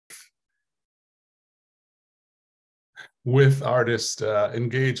with artists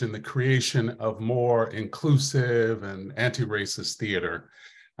engaged in the creation of more inclusive and anti-racist theater.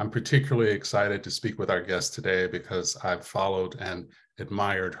 I'm particularly excited to speak with our guest today because I've followed and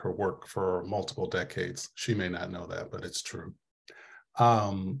admired her work for multiple decades. She may not know that, but it's true.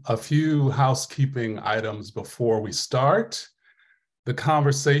 A few housekeeping items before we start. The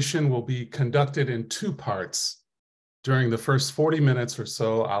conversation will be conducted in two parts. During the first 40 minutes or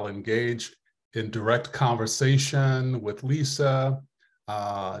so, I'll engage in direct conversation with Lisa.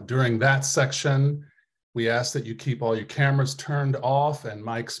 During that section, we ask that you keep all your cameras turned off and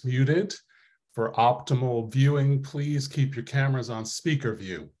mics muted. For optimal viewing, please keep your cameras on speaker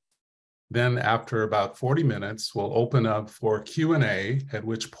view. Then after about 40 minutes, we'll open up for Q&A, at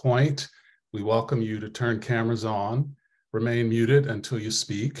which point we welcome you to turn cameras on, remain muted until you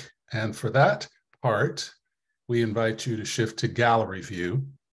speak. And for that part, we invite you to shift to gallery view.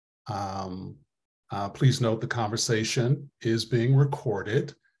 Please note the conversation is being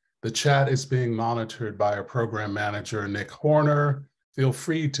recorded. The chat is being monitored by our program manager, Nick Horner. Feel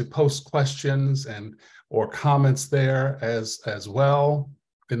free to post questions or comments there as well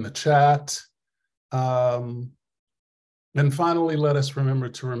in the chat. And finally, let us remember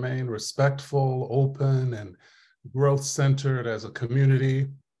to remain respectful, open, and growth-centered as a community,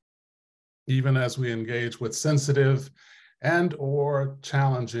 even as we engage with sensitive and/or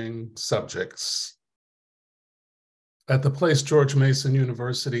challenging subjects. At the place George Mason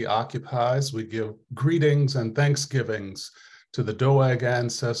University occupies, we give greetings and thanksgivings to the Doag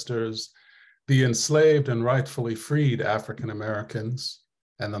ancestors, the enslaved and rightfully freed African Americans,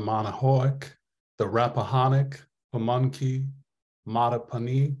 and the Manahoic, the Rappahannock, Pamunkey,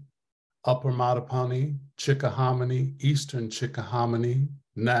 Mattaponi, Upper Mattaponi, Chickahominy, Eastern Chickahominy,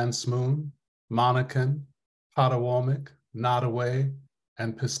 Nansemond, Monacan, Potawatomi, Nottoway,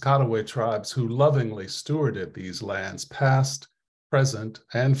 and Piscataway tribes who lovingly stewarded these lands past, present,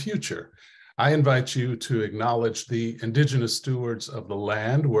 and future. I invite you to acknowledge the indigenous stewards of the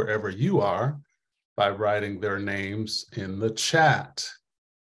land wherever you are by writing their names in the chat.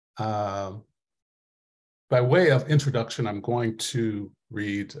 By way of introduction, I'm going to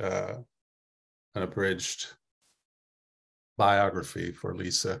read an abridged biography for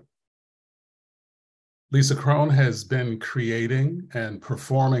Lisa. Lisa Kron has been creating and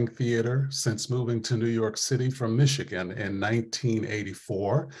performing theater since moving to New York City from Michigan in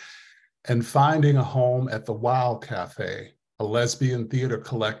 1984 and finding a home at the Wow Cafe, a lesbian theater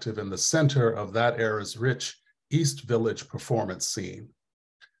collective in the center of that era's rich East Village performance scene.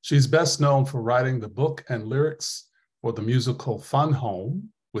 She's best known for writing the book and lyrics for the musical Fun Home,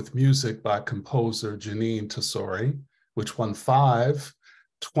 with music by composer Janine Tesori, which won 5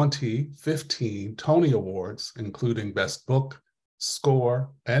 2015 Tony Awards, including Best Book, Score,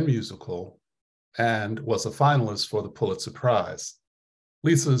 and Musical, and was a finalist for the Pulitzer Prize.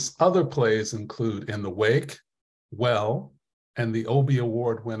 Lisa's other plays include In the Wake, Well, and the Obie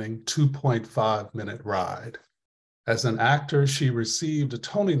Award-winning 2.5-Minute Ride. As an actor, she received a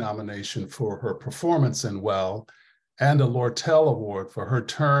Tony nomination for her performance in Well and a Lortel Award for her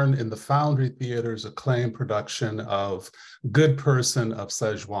turn in the Foundry Theater's acclaimed production of Good Person of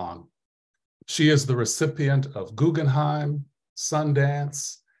Szechuan. She is the recipient of Guggenheim,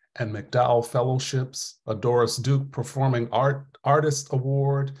 Sundance, and MacDowell Fellowships, a Doris Duke Performing Artist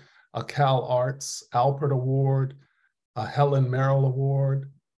Award, a Cal Arts Alpert Award, a Helen Merrill Award,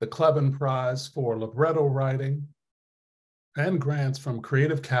 the Kleben Prize for Libretto Writing, and grants from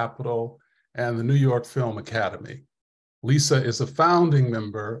Creative Capital and the New York Film Academy. Lisa is a founding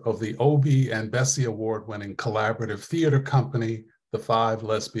member of the Obie and Bessie Award-winning collaborative theater company, The Five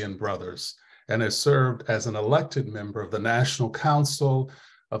Lesbian Brothers, and has served as an elected member of the National Council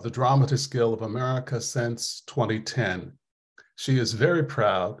of the Dramatists Guild of America since 2010. She is very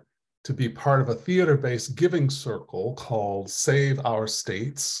proud to be part of a theater-based giving circle called Save Our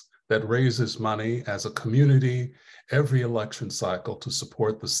States that raises money as a community every election cycle to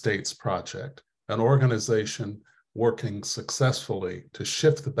support the States Project, an organization working successfully to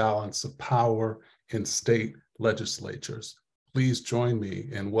shift the balance of power in state legislatures. Please join me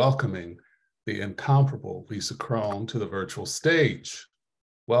in welcoming the incomparable Lisa Kron to the virtual stage.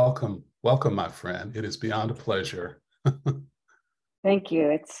 Welcome, welcome, my friend. It is beyond a pleasure. Thank you.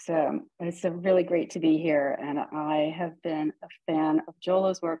 It's really great to be here, and I have been a fan of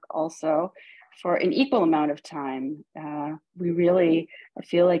Jola's work also for an equal amount of time. I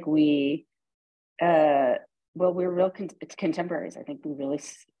feel like we're real contemporaries. I think we really,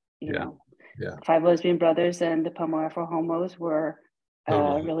 Five Lesbian Brothers and the Pomo Afro Homos were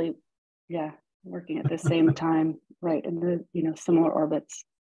really, working at the same time, right, in the similar orbits.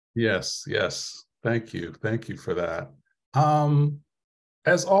 Yes. Thank you for that. Um,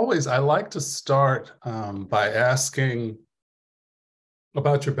 as always, I like to start by asking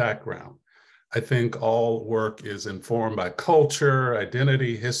about your background. I think all work is informed by culture,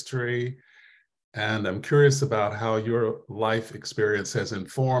 identity, history, and I'm curious about how your life experience has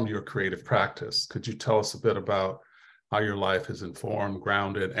informed your creative practice. Could you tell us a bit about how your life has informed,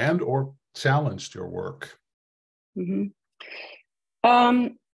 grounded, and or challenged your work? Mm-hmm.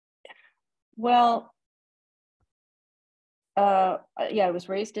 Um, well, yeah, I was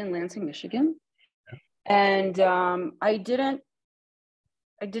raised in Lansing, Michigan, and I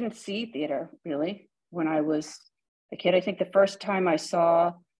didn't see theater really when I was a kid. I think the first time I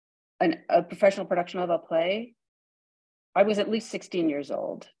saw a professional production of a play, I was at least 16 years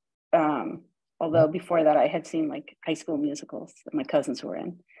old. Although before that, I had seen like high school musicals that my cousins were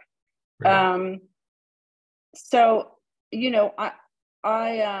in. Great. So, you know, I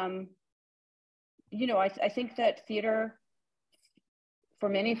I think that theater, for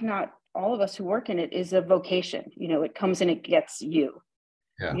many, if not all of us who work in it, is a vocation. You know, it comes and it gets you.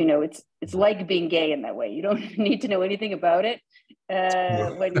 Yeah. You know, it's like being gay in that way. You don't need to know anything about it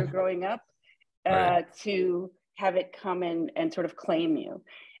when you're growing up Right. to have it come in and sort of claim you.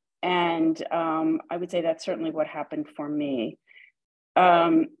 And I would say that's certainly what happened for me.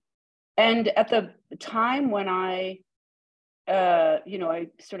 And at the time when I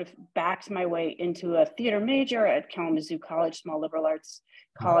sort of backed my way into a theater major at Kalamazoo College, small liberal arts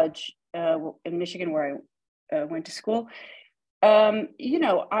college in Michigan, where I went to school.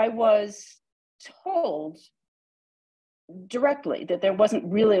 I was told directly that there wasn't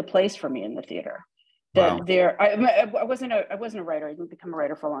really a place for me in the theater. Wow. That I wasn't a writer. I didn't become a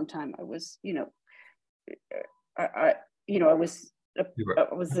writer for a long time. I was, I was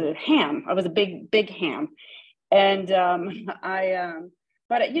I was a ham. I was a big ham, and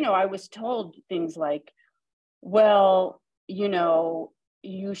but I was told things like, well,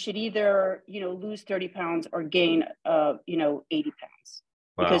 you should either lose 30 pounds or gain 80 pounds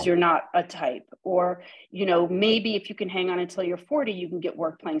because Wow. you're not a type, or maybe if you can hang on until you're 40 you can get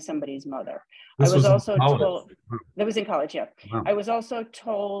work playing somebody's mother. I This was was in also college. told that was in college. Yeah. Wow. I was also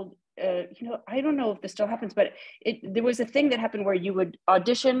told I don't know if this still happens, but there was a thing that happened where you would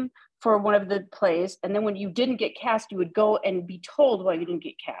audition for one of the plays, and then when you didn't get cast you would go and be told why you didn't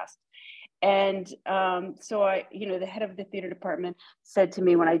get cast. And so the head of the theater department said to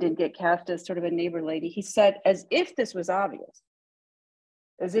me when I didn't get cast, as sort of a neighbor lady, he said, as if this was obvious,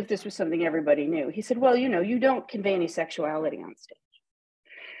 as if this was something everybody knew. He said, well, you don't convey any sexuality on stage.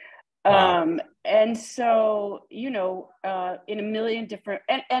 Wow. And so, in a million different,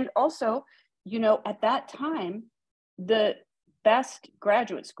 and also, at that time, the best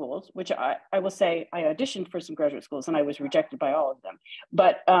graduate schools, which I will say I auditioned for some graduate schools and I was rejected by all of them.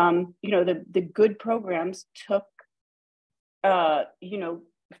 But, the good programs took, 5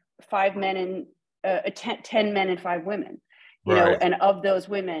 men and 10 men and 5 women. Right. And of those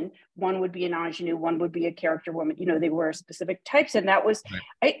women, one would be an ingenue, one would be a character woman. They were specific types, and that was,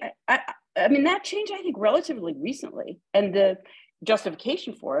 Right. I mean, that changed, I think, relatively recently. And the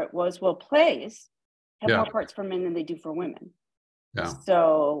justification for it was, well, plays have Yeah. more parts for men than they do for women. Yeah.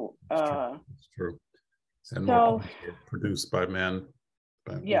 So, It's true. And more so produced by men.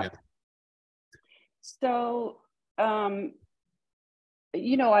 But, yeah. yeah. So,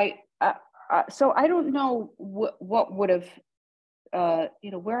 so I don't know what would have,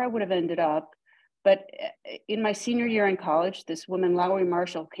 where I would have ended up. But in my senior year in college, this woman, Lowry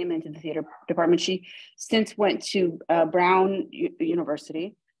Marshall, came into the theater department. She since went to Brown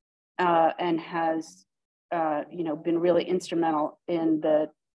University and has, been really instrumental in the,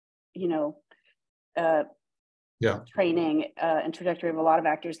 training and trajectory of a lot of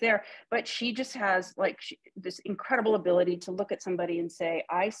actors there. But she just has this incredible ability to look at somebody and say,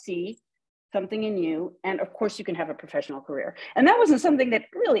 I see something in you, and of course you can have a professional career. And that wasn't something that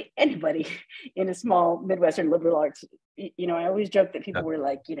really anybody in a small Midwestern liberal arts, I always joke that people were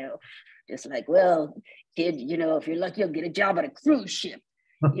like, just like, well, kid, if you're lucky, you'll get a job on a cruise ship.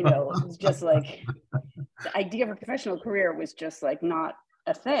 It was just like the idea of a professional career was just like not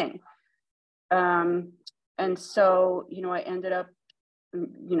a thing. And so, I ended up,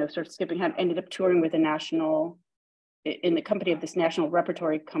 sort of skipping ahead, ended up touring with in the company of this national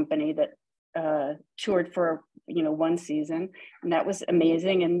repertory company that toured for, one season, and that was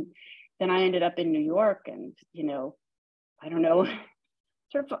amazing. And then I ended up in New York and, I don't know,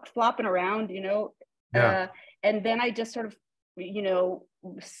 sort of flopping around, Yeah. And then I just sort of,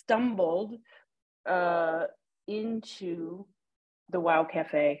 stumbled into the Wow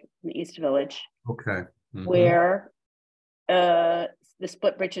Cafe in the East Village, Okay. Mm-hmm. where the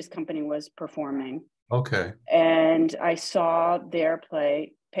Split Britches Company was performing. Okay. And I saw their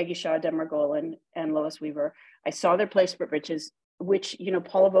play, Peggy Shaw, Demargolin, and Lois Weaver. I saw their play, Split Britches, which, you know,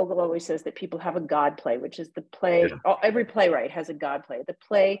 Paula Vogel always says that people have a God play, which is the play, every playwright has a God play, the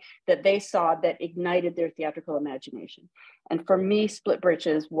play that they saw that ignited their theatrical imagination. And for me, Split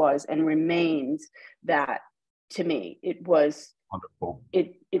Britches was and remains that to me. It was Wonderful.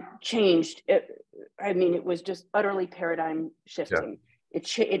 It changed. I mean, it was just utterly paradigm shifting.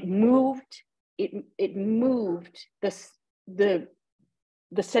 Yeah. It moved the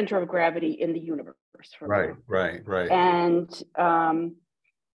center of gravity in the universe for me. Right. And then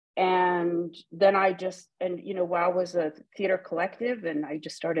you know, WOW was a theater collective, and I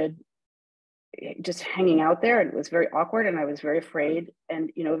just started just hanging out there, and it was very awkward, and I was very afraid. And,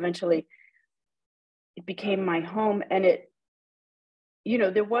 you know, eventually it became my home, and you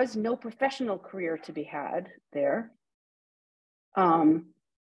know, there was no professional career to be had there.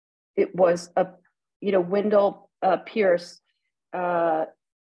 It was you know, Wendell Pierce talks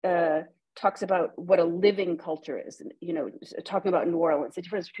about what a living culture is, you know, talking about New Orleans, the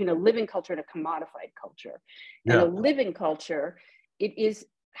difference between a living culture and a commodified culture. And a living culture, it is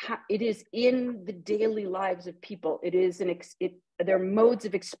in the daily lives of people. It is there are modes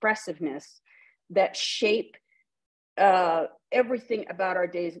of expressiveness that shape everything about our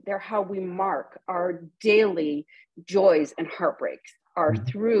days. They're how we mark our daily joys and heartbreaks, are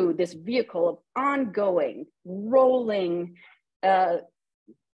through this vehicle of ongoing, rolling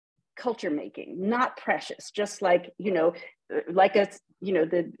culture making, not precious, just like, you know, like a, you know,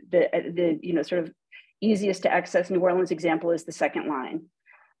 the you know, sort of easiest to access New Orleans example is the second line.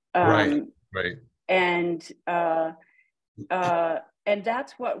 Right. And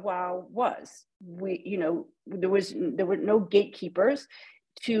that's what WOW was. You know, there were no gatekeepers.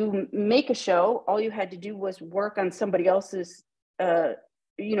 To make a show, all you had to do was work on somebody else's,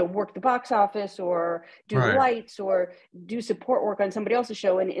 you know, work the box office, or do the lights, or do support work on somebody else's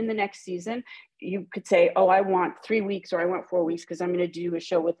show. And in the next season, you could say, oh, I want 3 weeks, or I want 4 weeks, because I'm going to do a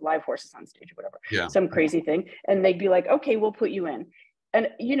show with live horses on stage, or whatever, some crazy thing. And they'd be like, okay, we'll put you in. And,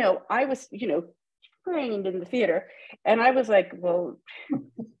 you know, I was, you know, trained in the theater, and I was like, well,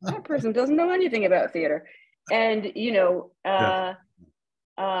 that person doesn't know anything about theater. And, you know,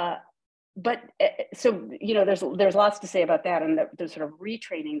 but so, you know, there's lots to say about that, and the sort of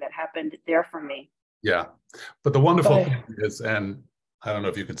retraining that happened there for me. Yeah, but the wonderful thing is, and I don't know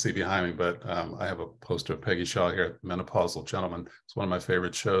if you can see behind me, but I have a poster of Peggy Shaw here, Menopausal Gentleman. It's one of my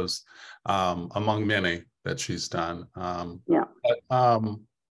favorite shows, among many that she's done. But,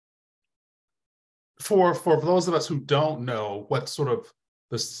 for those of us who don't know what sort of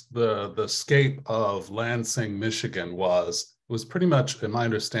the scape of Lansing, Michigan was, it was pretty much, in my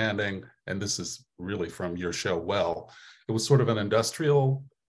understanding, and this is really from your show, it was sort of an industrial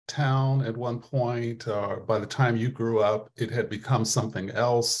town at one point. By the time you grew up, it had become something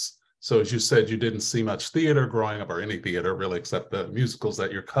else. So as you said, you didn't see much theater growing up, or any theater really, except the musicals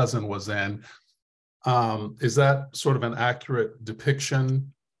that your cousin was in. Is that sort of an accurate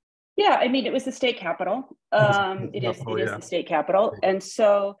depiction? Yeah, I mean, it was the state capital. It is the state capital. And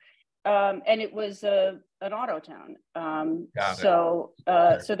so, and it was an auto town. So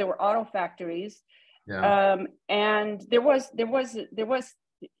there were auto factories. And there was,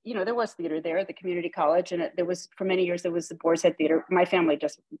 you know, there was theater there at the community college, and there was, for many years, there was the Boar's Head Theater. My family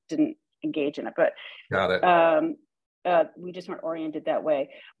just didn't engage in it, but we just weren't oriented that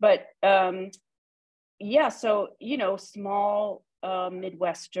way. But yeah, so, you know, small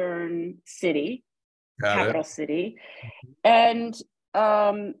Midwestern city, capital city. And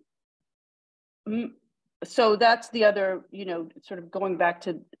so that's the other, you know, sort of going back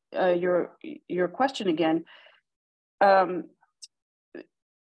to your question again. I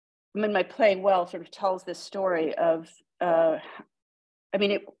mean, my play sort of tells this story of, I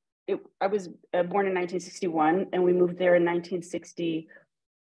mean, I was born in 1961, and we moved there in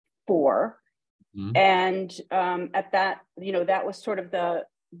 1964. And at that, you know, that was sort of the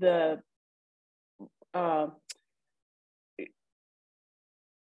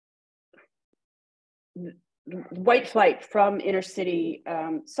white flight from inner city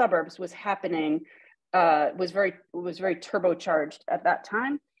suburbs was happening, was very turbocharged at that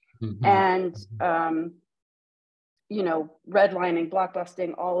time. And you know, redlining,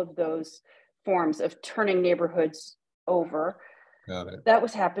 blockbusting, all of those forms of turning neighborhoods over. That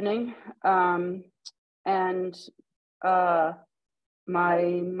was happening. And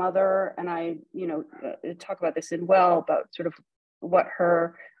my mother and I, you know, talk about this about sort of what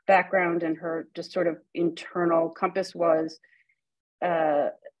her background and her just sort of internal compass was,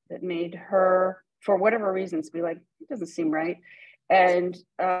 that made her, for whatever reasons, be like, it doesn't seem right. and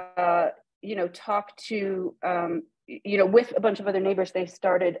talk to with a bunch of other neighbors. They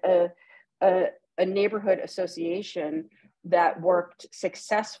started a neighborhood association that worked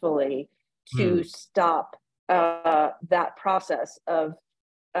successfully to stop that process of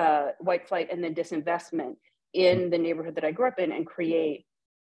white flight and then disinvestment in the neighborhood that I grew up in, and create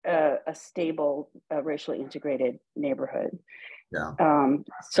a stable, racially integrated neighborhood. Yeah.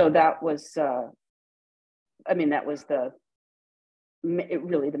 So that was, that was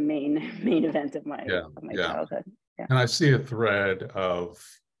really the main event of my childhood. Yeah. And I see a thread of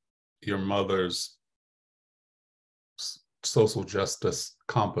your mother's social justice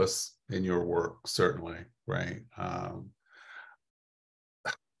compass in your work, certainly, right?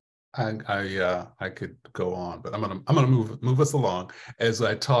 I could go on, but I'm gonna move us along as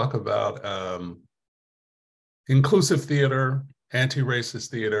I talk about inclusive theater, anti-racist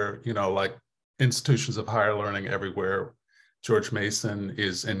theater, like institutions of higher learning everywhere. George Mason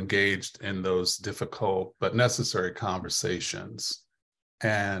is engaged in those difficult but necessary conversations.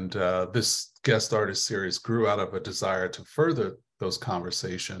 And this guest artist series grew out of a desire to further those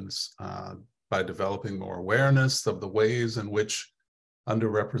conversations by developing more awareness of the ways in which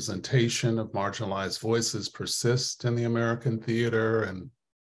underrepresentation of marginalized voices persist in the American theater, and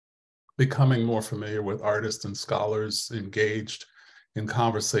becoming more familiar with artists and scholars engaged in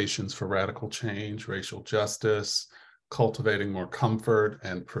conversations for radical change, racial justice, cultivating more comfort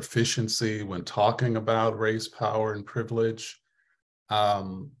and proficiency when talking about race, power, and privilege.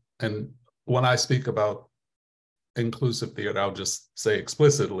 And when I speak about inclusive theater, I'll just say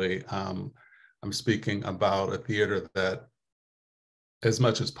explicitly, I'm speaking about a theater that, as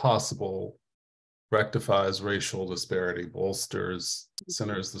much as possible, rectifies racial disparity, bolsters,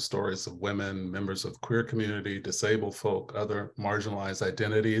 centers the stories of women, members of queer community, disabled folk, other marginalized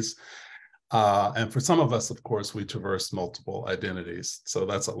identities. And for some of us, of course, we traverse multiple identities. So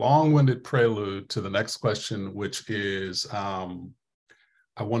that's a long-winded prelude to the next question, which is, I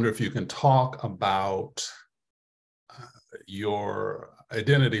wonder if you can talk about your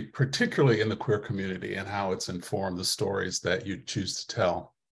identity, particularly in the queer community, and how it's informed the stories that you choose to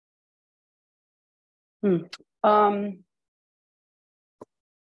tell.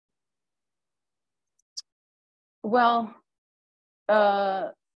 Well,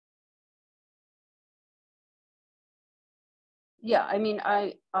 yeah,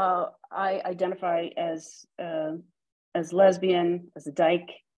 I identify as lesbian, as a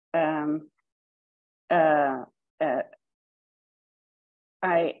dyke.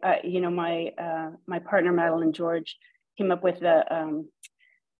 My partner Madeline George came up with a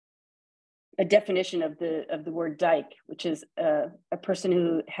definition of the word dyke, which is a person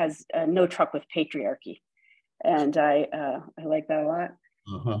who has no truck with patriarchy, and I like that a lot.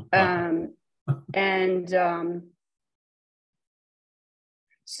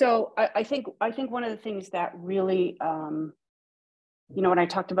 So I think one of the things that really, when I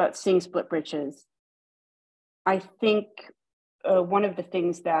talked about seeing split britches, I think one of the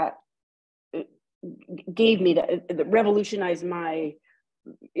things that gave me that revolutionized my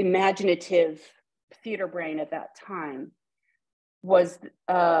imaginative theater brain at that time was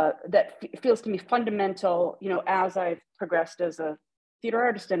that feels to me fundamental, as I've progressed as a theater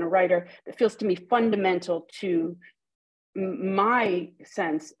artist and a writer, that feels to me fundamental to my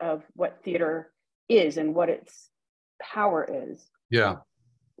sense of what theater is and what its power is. Yeah.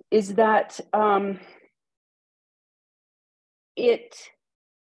 Is that it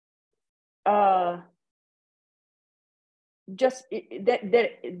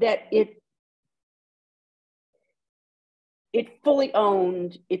fully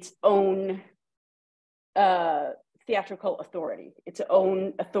owned its own theatrical authority, its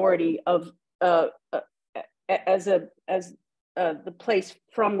own authority of as the place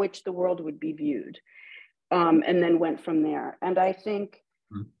from which the world would be viewed, and then went from there. And I think,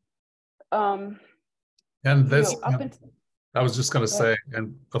 and this, I was just going to say,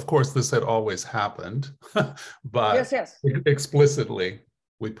 and of course this had always happened, but yes. Explicitly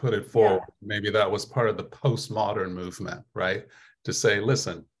we put it forward. Yeah. Maybe that was part of the postmodern movement, right? To say,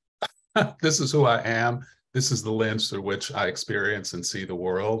 listen, this is who I am. This is the lens through which I experience and see the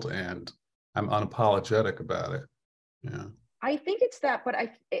world, and I'm unapologetic about it. Yeah. I think it's that, but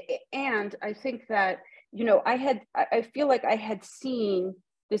I think that, I feel like I had seen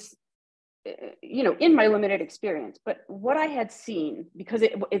this, in my limited experience, but what I had seen, because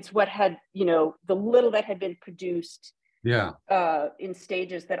it's what had, the little that had been produced in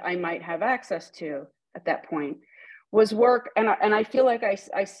stages that I might have access to at that point, was work, and I feel like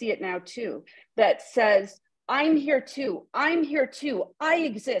I see it now too, that says, I'm here too, I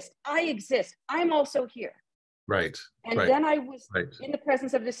exist, I'm also here. Right. And Right. then I was Right. in the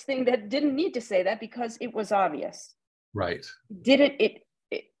presence of this thing that didn't need to say that because it was obvious. Right. Didn't it,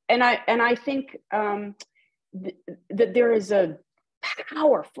 and I think that there is a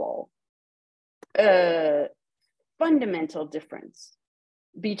powerful fundamental difference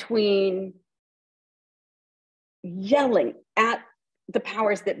between yelling at the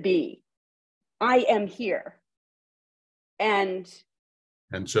powers that be, I am here, and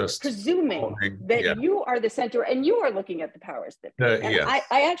just presuming that yeah. you are the center and you are looking at the powers that be. And Yes.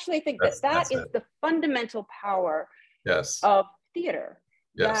 I actually think that That's is it. the fundamental power Yes. of theater.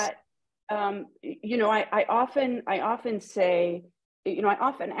 Yes. That I often say, I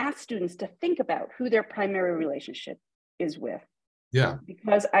often ask students to think about who their primary relationship is with. Yeah.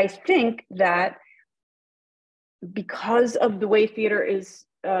 Because I think that because of the way theater is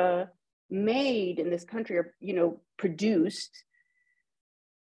made in this country, or produced,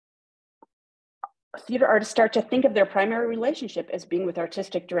 theater artists start to think of their primary relationship as being with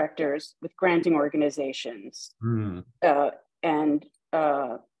artistic directors, with granting organizations, and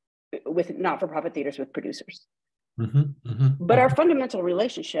with not-for-profit theaters, with producers. But our fundamental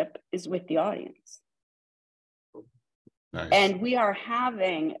relationship is with the audience. Nice. And we are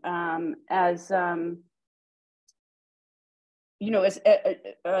having, as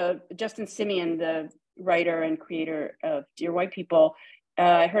Justin Simeon, the writer and creator of Dear White People,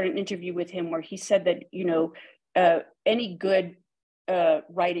 I heard an interview with him where he said that, any good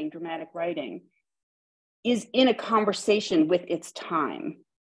writing, dramatic writing, is in a conversation with its time.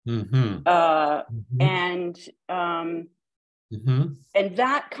 And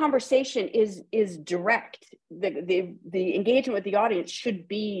that conversation is direct. The engagement with the audience should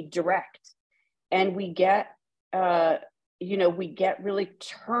be direct, and we get really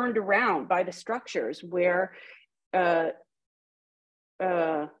turned around by the structures where it's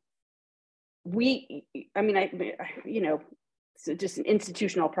just an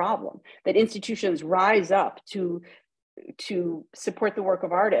institutional problem, that institutions rise up to support the work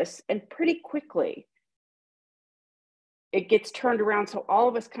of artists, and pretty quickly it gets turned around, so all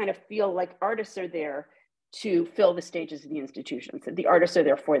of us kind of feel like artists are there to fill the stages of the institutions, that the artists are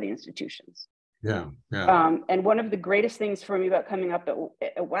there for the institutions. Yeah, yeah. And one of the greatest things for me about coming up at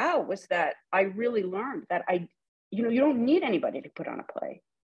WOW was that I really learned that you don't need anybody to put on a play.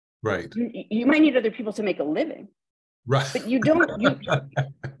 Right. You might need other people to make a living. Right. But you don't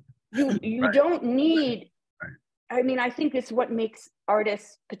don't need. I mean, I think it's what makes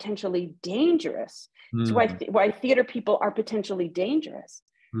artists potentially dangerous. It's why theater people are potentially dangerous,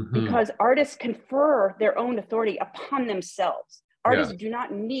 because artists confer their own authority upon themselves. Artists do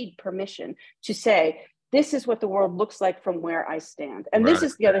not need permission to say, this is what the world looks like from where I stand. And this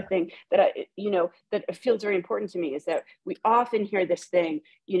is the other thing that that feels very important to me, is that we often hear this thing,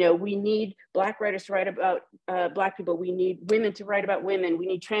 we need Black writers to write about Black people. We need women to write about women. We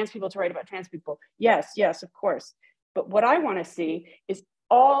need trans people to write about trans people. Yes, of course. But what I want to see is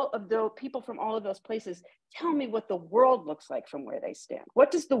all of the people from all of those places tell me what the world looks like from where they stand. What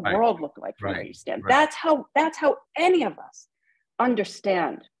does the world look like from where you stand? That's how any of us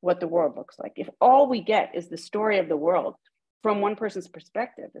understand what the world looks like. If all we get is the story of the world from one person's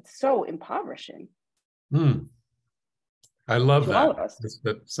perspective, it's so impoverishing. I love that. All of us.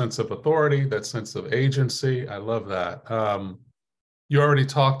 That sense of authority, that sense of agency. I love that. You already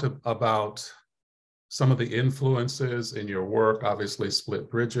talked about some of the influences in your work, obviously Split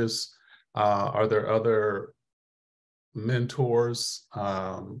Bridges. Are there other mentors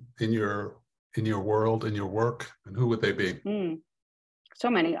in your world, in your work, and who would they be? So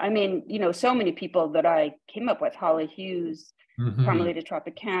many. I mean, so many people that I came up with: Holly Hughes, Carmelita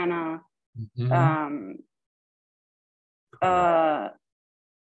Tropicana, the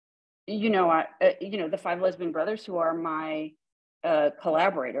Five Lesbian Brothers, who are my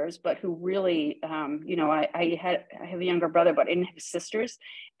collaborators, but who really, I have a younger brother, but I didn't have sisters,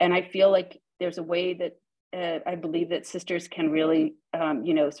 and I feel like there's a way that I believe that sisters can really,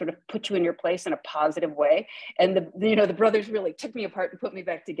 sort of put you in your place in a positive way. And the brothers really took me apart and put me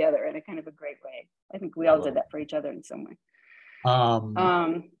back together in a kind of a great way. I think we all did that for each other in some way.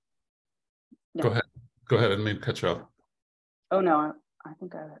 No. Go ahead. I didn't mean to cut you off. Oh no, I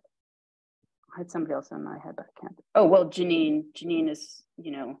think I had somebody else in my head, but I can't. Oh well, Janine. Janine is,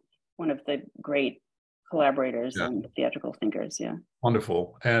 one of the great collaborators and theatrical thinkers. Yeah.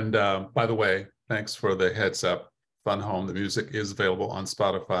 Wonderful. And by the way, thanks for the heads up. Fun Home. The music is available on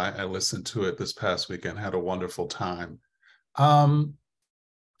Spotify. I listened to it this past weekend, had a wonderful time.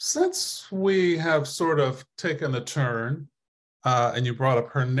 Since we have sort of taken a turn, and you brought up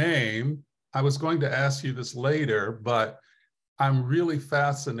her name, I was going to ask you this later, but I'm really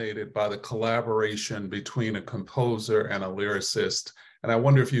fascinated by the collaboration between a composer and a lyricist. And I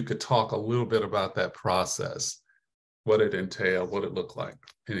wonder if you could talk a little bit about that process, what it entailed, what it looked like,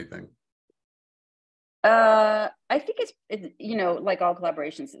 anything. I think it's, you know, like all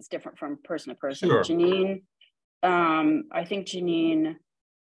collaborations, it's different from person to person. Sure. Janine, I think Janine,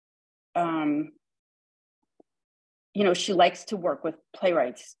 you know, she likes to work with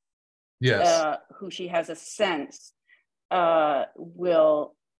playwrights, Yes. who she has a sense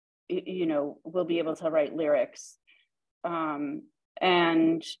will, you know, will be able to write lyrics.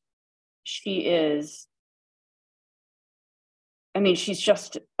 And she is, I mean, she's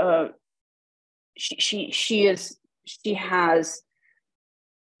just, she has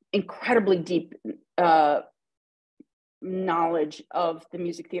incredibly deep knowledge of the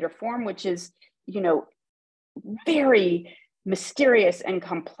music theater form, which is, you know, very mysterious and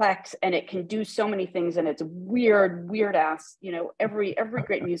complex, and it can do so many things, and it's weird ass, you know, every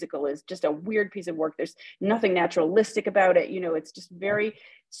great musical is just a weird piece of work. There's nothing naturalistic about it, you know, it's just very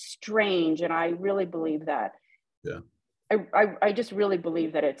strange. And I really believe that. Yeah. I just really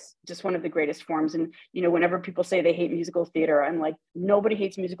believe that it's just one of the greatest forms. And, you know, whenever people say they hate musical theater, I'm like, nobody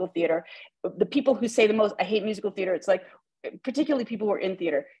hates musical theater. The people who say the most, I hate musical theater, it's like, particularly people who are in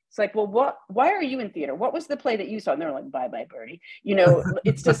theater. It's like, well, why are you in theater? What was the play that you saw? And they're like, Bye Bye Birdie. You know,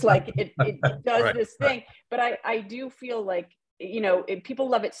 it's just like, it does Right, this thing. But I do feel like, you know, people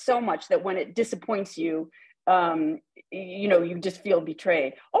love it so much that when it disappoints you, you know, you just feel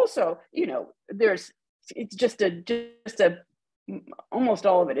betrayed. Also, you know, it's just a almost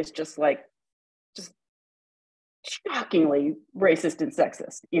all of it is just shockingly racist and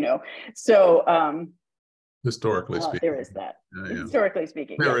sexist, you know. So historically speaking. there is that. Yeah, yeah. Historically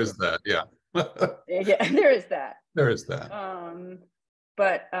speaking, There yes. is that, yeah. Yeah, there is that. There is that.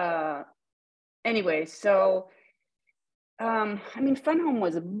 But anyway, so I mean, Fun Home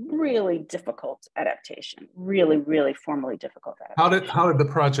was a really difficult adaptation, really formally difficult adaptation. How did the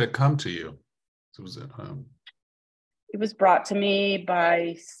project come to you? Was it It was brought to me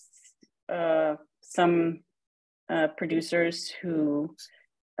by some producers who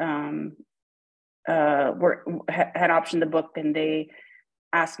had optioned the book, and they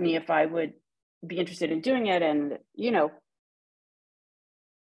asked me if I would be interested in doing it. And, you know,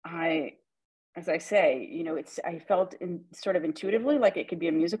 as I say, you know, I felt sort of intuitively like it could be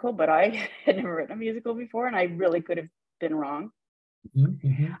a musical, but I had never written a musical before, and I really could have been wrong.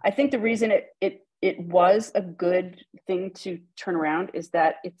 Mm-hmm. I think the reason it was a good thing to turn around is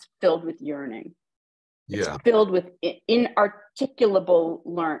that it's filled with yearning. Yeah. It's filled with inarticulable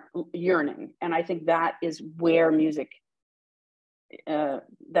yearning. And I think that is where music,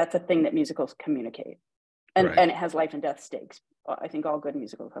 that's a thing that musicals communicate. And, right. and it has life and death stakes. I think all good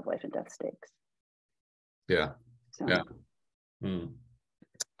musicals have life and death stakes. Yeah. So. Yeah. Mm.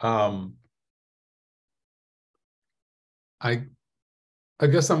 I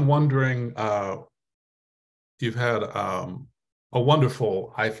guess I'm wondering, you've had a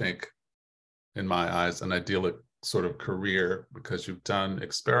wonderful, I think, in my eyes, an idyllic sort of career, because you've done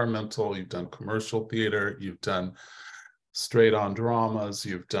experimental, you've done commercial theater, you've done straight on dramas,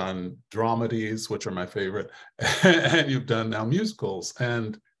 you've done dramedies, which are my favorite, and you've done now musicals.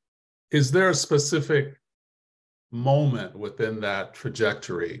 And is there a specific moment within that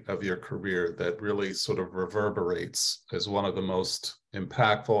trajectory of your career that really sort of reverberates as one of the most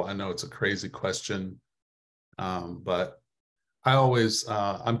impactful? I know it's a crazy question, but I always,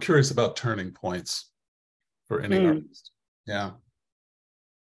 I'm curious about turning points for any artist. Yeah.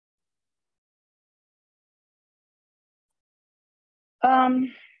 I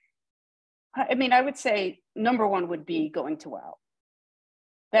mean, I would say number one would be going to WOW.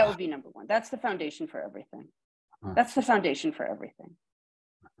 That would be number one. That's the foundation for everything. That's the foundation for everything.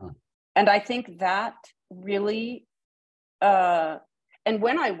 And I think that really, and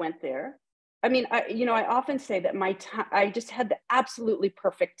when I went there, I mean, I often say that I just had the absolutely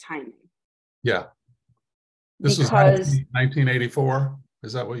perfect timing. Yeah. This was 1984.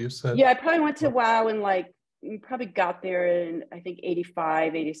 Is that what you said? Yeah, I probably went to WOW and probably got there in, I think,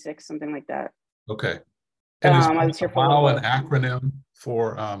 85, 86, something like that. Okay. And I was here for WOW an acronym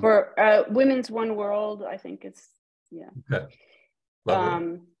for Women's One World, I think it's, yeah. Okay.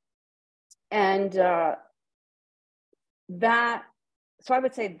 Lovely. And that, so I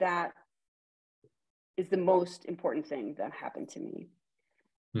would say that is the most important thing that happened to me.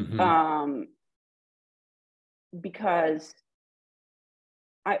 Mm-hmm. Because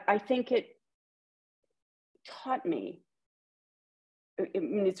I think it taught me, I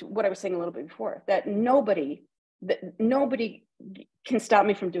mean, it's what I was saying a little bit before, that nobody can stop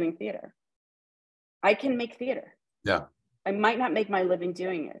me from doing theater. I can make theater. Yeah. I might not make my living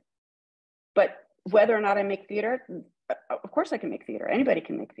doing it, but whether or not I make theater, of course I can make theater. Anybody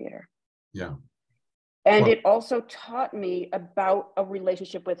can make theater. Yeah. And Well, it also taught me about a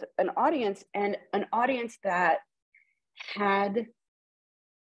relationship with an audience, and an audience that had,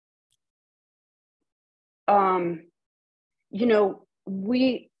 you know,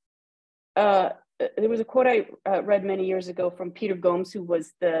 there was a quote I read many years ago from Peter Gomes, who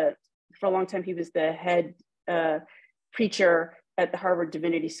was for a long time, he was the head preacher at the Harvard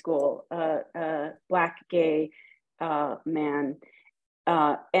Divinity School, Black gay man.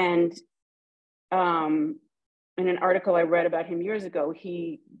 And in an article I read about him years ago,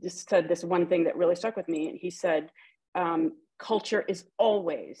 he just said this one thing that really stuck with me. He said, culture is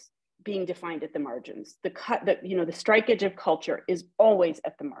always being defined at the margins. The strike edge of culture is always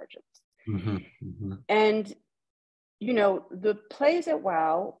at the margins. mm-hmm, mm-hmm. And, you know, the plays at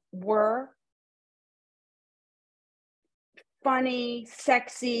WOW were funny,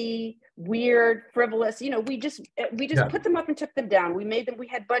 sexy, weird, frivolous. You know, we just put them up and took them down. We made them. We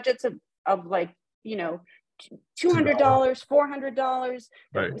had budgets of like, you know, $200, $400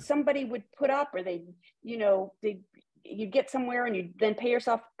 that somebody would put up, or you'd get somewhere and you'd then pay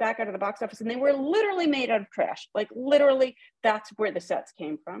yourself back out of the box office, and they were literally made out of trash. Like literally, that's where the sets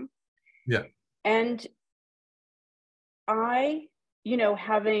came from. Yeah. And I, you know,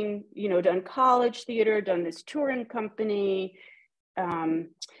 having, you know, done college theater, done this touring company,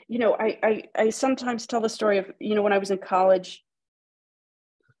 you know, I sometimes tell the story of, you know, when I was in college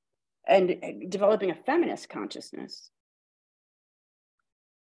and developing a feminist consciousness,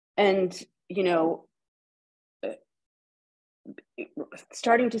 and, you know,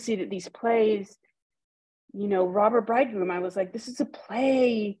 starting to see that these plays, you know, Robber Bridegroom, I was like, this is a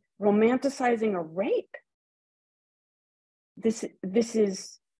play romanticizing a rape. This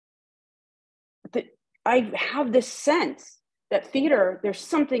is that I have this sense that theater, there's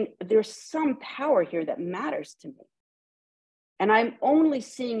some power here that matters to me. And I'm only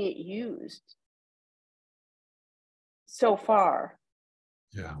seeing it used so far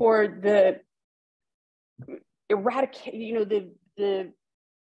for the the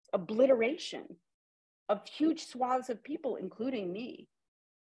obliteration of huge swaths of people, including me.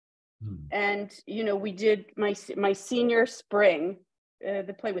 And, you know, we did my senior spring,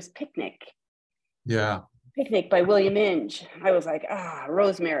 the play was Picnic. Yeah. Picnic by William Inge. I was like,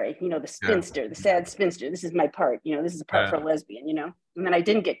 Rosemary, you know, the spinster, the sad spinster. This is my part, you know, this is a part for a lesbian, you know. And then I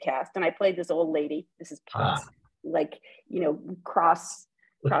didn't get cast, and I played this old lady. This is like, you know, cross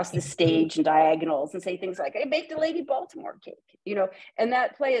the stage and diagonals and say things like, I baked a Lady Baltimore cake, you know. And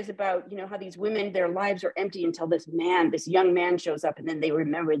that play is about, you know, how these women, their lives are empty until this young man shows up, and then they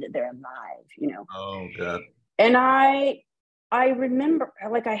remember that they're alive, you know. Oh God. And I remember,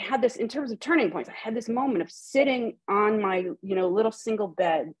 like, I had this, in terms of turning points, I had this moment of sitting on my, you know, little single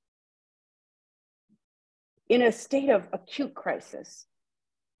bed in a state of acute crisis,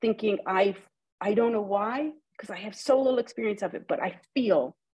 thinking, I don't know why, because I have so little experience of it, but I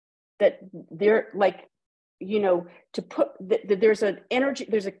feel that they're like, you know, to put that there's an energy,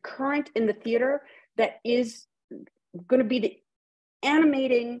 there's a current in the theater that is going to be the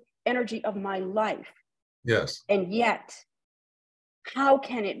animating energy of my life. Yes. And yet, how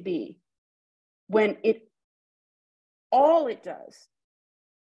can it be when all it does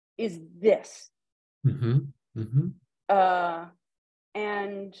is this? Mm-hmm. Mm-hmm.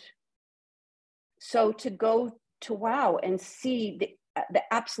 And so to go to WOW and see the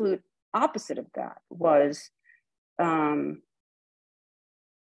absolute opposite of that was, and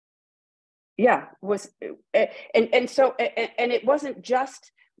it wasn't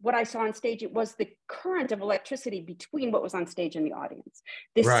just what I saw on stage, it was the current of electricity between what was on stage and the audience.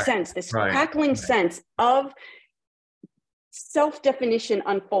 This sense, this crackling sense of self-definition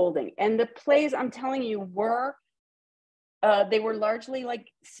unfolding. And the plays, I'm telling you, they were largely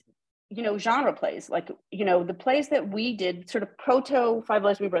like, you know, genre plays. Like, you know, the plays that we did, sort of proto Five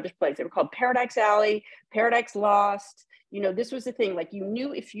Lesbian Brothers plays, they were called Paradise Alley, Paradise Lost. You know, this was the thing, like, you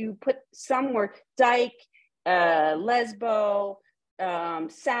knew if you put somewhere Dyke, Lesbo,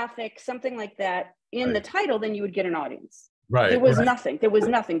 Sapphic, something like that in the title, then you would get an audience. There was nothing.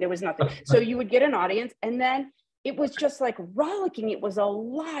 So you would get an audience, and then it was just like rollicking. It was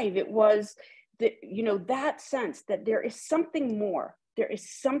alive. It was you know, that sense that there is something more. There is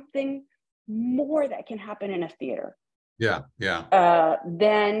something more that can happen in a theater. Yeah. And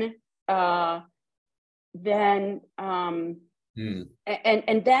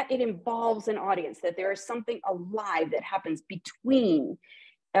that it involves an audience, that there is something alive that happens between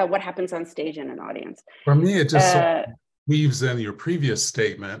what happens on stage and an audience. For me, it just weaves in your previous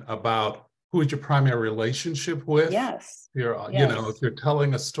statement about who is your primary relationship with. Yes. You're, you know, if you're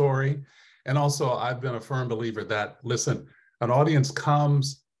telling a story. And also, I've been a firm believer that, listen, an audience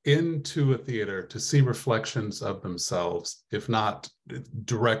comes into a theater to see reflections of themselves, if not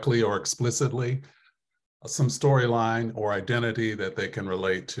directly or explicitly, some storyline or identity that they can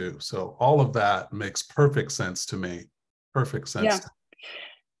relate to. So all of that makes perfect sense to me. Perfect sense. Yeah.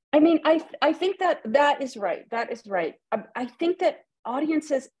 I mean, I think that is right. That is right. I think that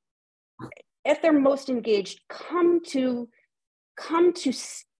audiences, if they're most engaged, come to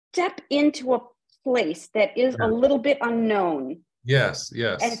step into a place that is a little bit unknown. Yes,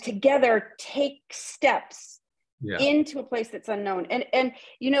 yes. And together take steps into a place that's unknown. And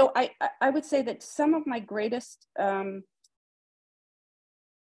you know, I would say that some of my greatest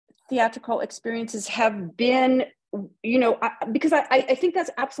theatrical experiences have been, you know, because I think that's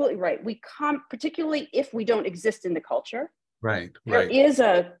absolutely right. We come, particularly if we don't exist in the culture. Right. There is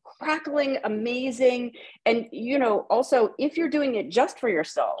a crackling, amazing, and you know, also if you're doing it just for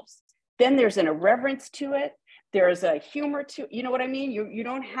yourselves, then there's an irreverence to it. There's a humor to, you know what I mean? You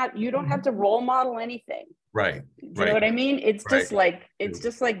don't have to role model anything. Right. Do you know what I mean? It's just like, it's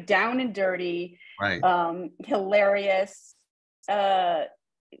just like down and dirty, hilarious. You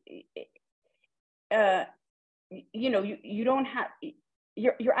know, you don't have,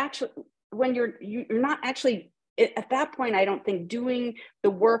 you're actually, when you're not actually at that point, I don't think doing the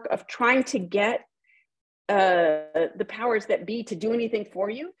work of trying to get the powers that be to do anything for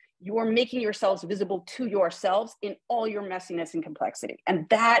you. You are making yourselves visible to yourselves in all your messiness and complexity. And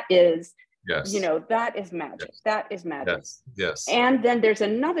that is, you know, that is magic. That is magic. Yes. And then there's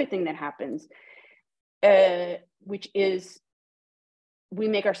another thing that happens, which is we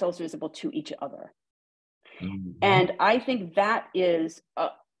make ourselves visible to each other. Mm-hmm. And I think that is,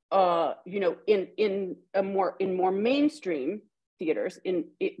 you know, in more mainstream theaters,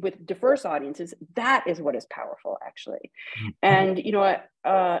 with diverse audiences, that is what is powerful, actually. Mm-hmm. And you know,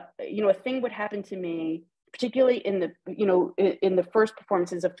 a thing would happen to me, particularly in the first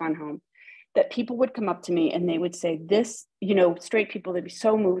performances of Fun Home, that people would come up to me and they would say, this, you know, straight people, they'd be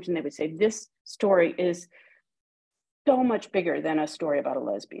so moved, and they would say, this story is so much bigger than a story about a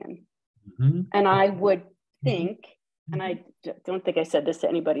lesbian. Mm-hmm. And I would think, and I don't think I said this to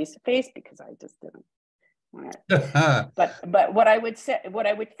anybody's face because I just didn't want it. but what I would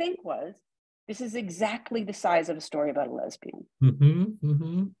think was, this is exactly the size of a story about a lesbian. Mm-hmm.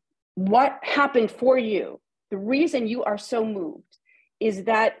 Mm-hmm. What happened for you? The reason you are so moved is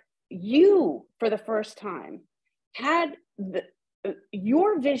that you, for the first time, had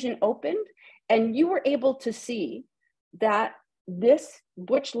your vision opened, and you were able to see that this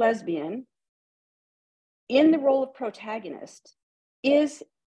butch lesbian in the role of protagonist is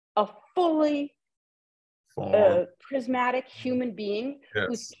a fully prismatic human being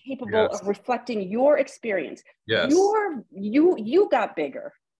who's capable of reflecting your experience. You got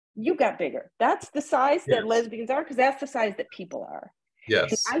bigger. You got bigger. That's the size that lesbians are, because that's the size that people are.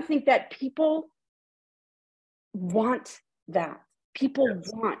 Yes. And I think that people want that. People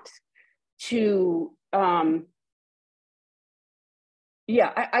want to, I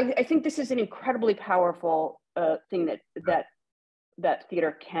think this is an incredibly powerful thing that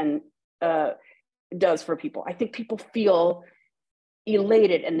theater can does for people. I think people feel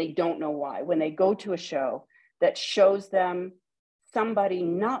elated, and they don't know why, when they go to a show that shows them somebody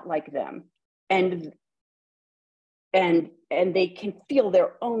not like them, and they can feel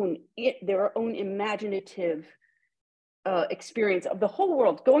their own imaginative experience of the whole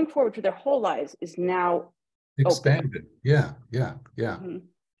world going forward for their whole lives is now expanded. Open. Yeah.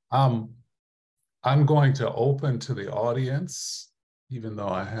 Mm-hmm. I'm going to open to the audience, even though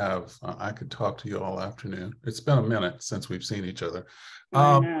I could talk to you all afternoon. It's been a minute since we've seen each other.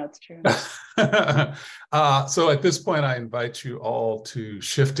 I know, it's true. So at this point, I invite you all to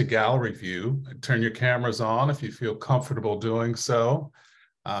shift to gallery view. Turn your cameras on if you feel comfortable doing so.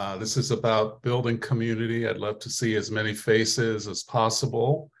 This is about building community. I'd love to see as many faces as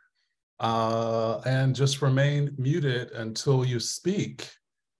possible. And just remain muted until you speak.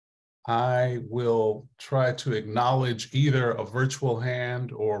 I will try to acknowledge either a virtual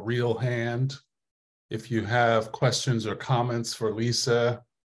hand or real hand. If you have questions or comments for Lisa,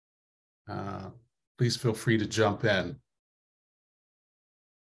 please feel free to jump in.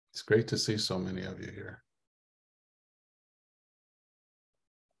 It's great to see so many of you here.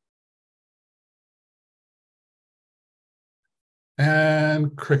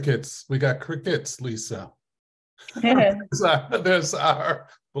 And crickets. We got crickets, Lisa. There's our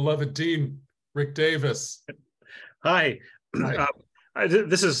beloved dean, Rick Davis. Hi.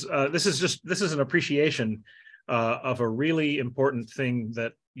 This is an appreciation of a really important thing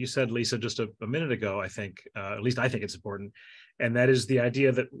that you said, Lisa, just a minute ago, I think, at least I think it's important. And that is the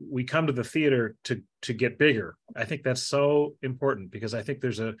idea that we come to the theater to get bigger. I think that's so important, because I think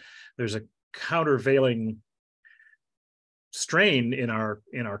there's a countervailing strain in our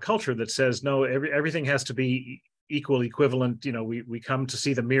culture that says, no, everything has to be equal, equivalent. We come to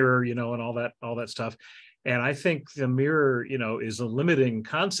see the mirror, and all that stuff. And I think the mirror, is a limiting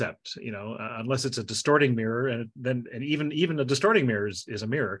concept, unless it's a distorting mirror, and even a distorting mirror is a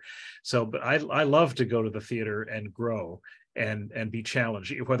mirror. So, but I love to go to the theater and grow and be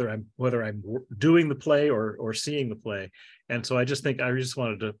challenged, whether I'm doing the play or seeing the play. And so I just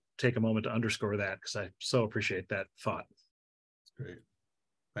wanted to take a moment to underscore that, because I so appreciate that thought. Great,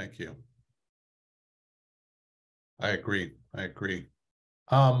 thank you. I agree.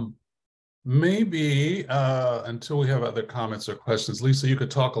 Maybe until we have other comments or questions, Lisa, you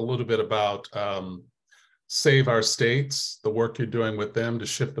could talk a little bit about Save Our States, the work you're doing with them to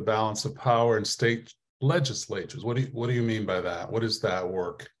shift the balance of power in state legislatures. What do you mean by that? What is that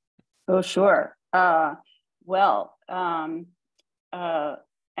work? Oh, sure. Well,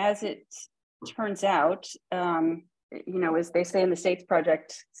 as it turns out, as they say in the States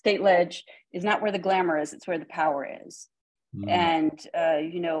Project, state leg is not where the glamour is, it's where the power is. And,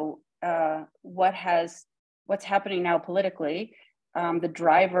 what's happening now politically, the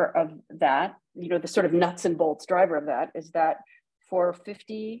driver of that, the sort of nuts and bolts driver of that is that for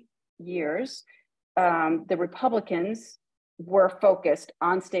 50 years, the Republicans were focused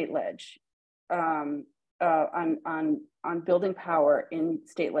on state leg, on building power in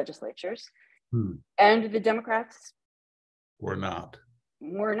state legislatures, and the Democrats were not.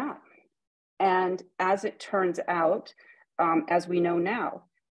 And as it turns out, as we know now,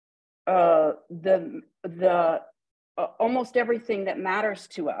 the almost everything that matters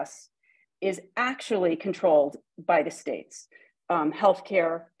to us is actually controlled by the states.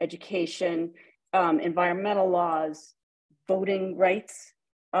 Healthcare, education, environmental laws, voting rights,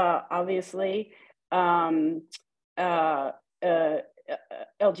 obviously,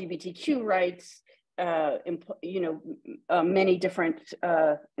 LGBTQ rights, many different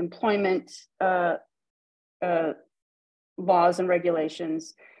employment laws and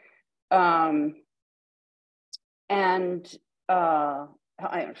regulations, I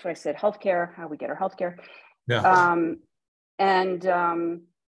said healthcare, how we get our healthcare. Yeah.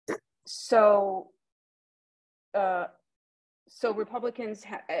 So Republicans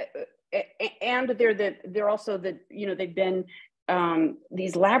and they're also they've been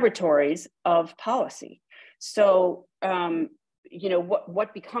these laboratories of policy. So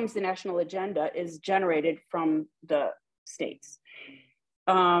what becomes the national agenda is generated from the states.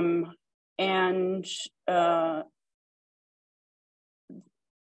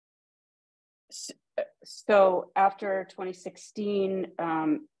 So after 2016,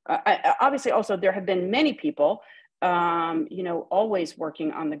 obviously also there have been many people, always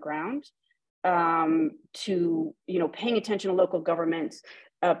working on the ground, to, paying attention to local governments,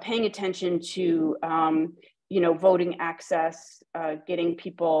 paying attention to, voting access, getting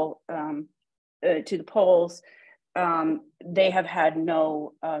people to the polls. They have had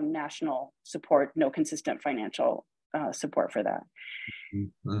no national support, no consistent financial support for that.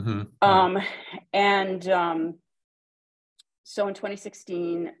 So in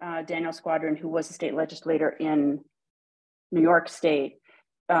 2016, Daniel Squadron, who was a state legislator in New York State,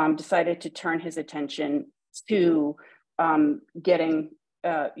 decided to turn his attention to getting,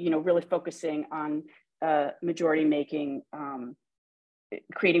 really focusing on majority making,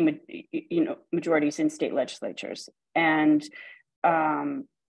 creating, majorities in state legislatures. And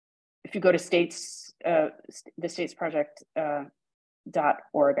if you go to the States Project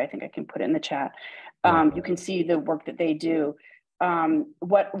 .org, I think I can put it in the chat. You can see the work that they do.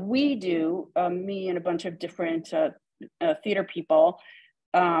 What we do, me and a bunch of different theater people,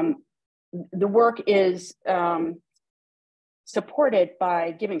 the work is supported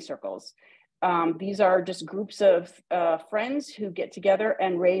by giving circles. These are just groups of friends who get together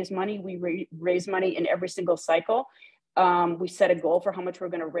and raise money. We raise money in every single cycle. We set a goal for how much we're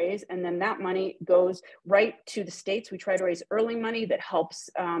going to raise, and then that money goes right to the states. We try to raise early money that helps,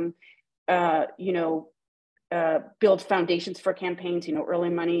 build foundations for campaigns. Early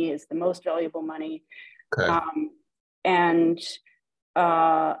money is the most valuable money. Okay.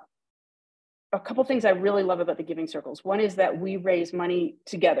 A couple things I really love about the giving circles. One is that we raise money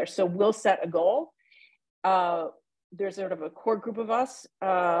together. So we'll set a goal. There's sort of a core group of us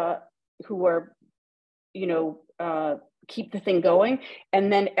who are, keep the thing going.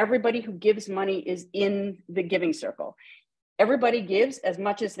 And then everybody who gives money is in the giving circle. Everybody gives as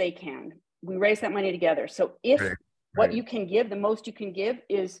much as they can. We raise that money together. So if what you can give, the most you can give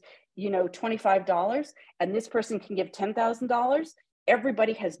is, you know, $25, and this person can give $10,000.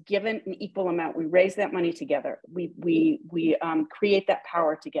 Everybody has given an equal amount. We raise that money together. We create that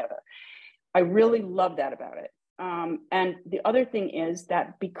power together. I really love that about it. And the other thing is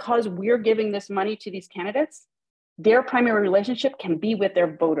that because we're giving this money to these candidates, their primary relationship can be with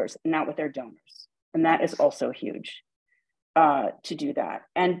their voters, not with their donors. And that is also huge to do that.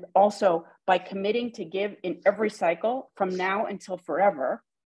 And also by committing to give in every cycle from now until forever,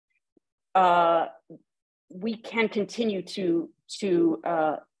 we can continue to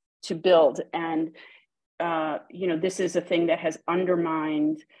build. And you know, this is a thing that has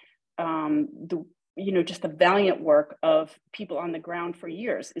undermined just the valiant work of people on the ground for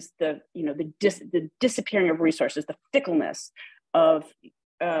years, is the disappearing of resources, the fickleness of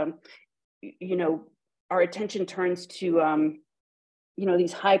our attention turns to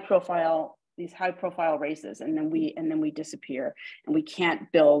these high profile races, and then we disappear, and we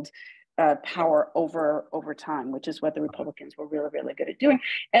can't build power over time, which is what the Republicans were really, really good at doing.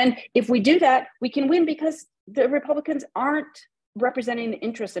 And if we do that, we can win, because the Republicans aren't representing the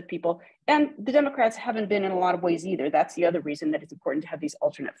interests of people, and the Democrats haven't been in a lot of ways either. That's the other reason that it's important to have these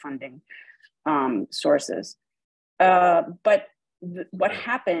alternate funding sources. But what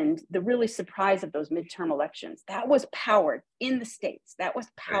happened, the really surprise of those midterm elections, that was powered in the states. That was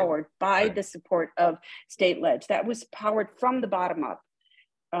powered by the support of state ledge. That was powered from the bottom up.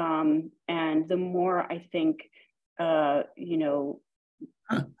 And the more I think,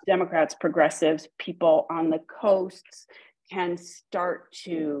 Democrats, progressives, people on the coasts can start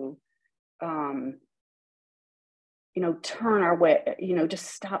to, turn our way, just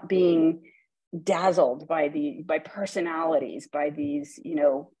stop being dazzled by personalities, by these,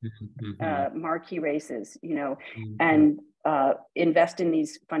 marquee races, and invest in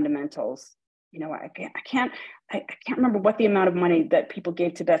these fundamentals. I can't remember what the amount of money that people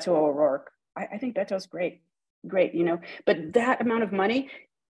gave to Beto O'Rourke. I think Beto's great, but that amount of money,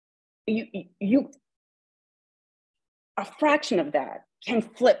 a fraction of that can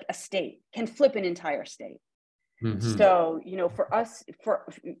flip a state, can flip an entire state. Mm-hmm. So, for us,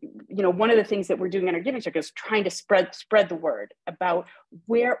 one of the things that we're doing in our giving circle is trying to spread the word about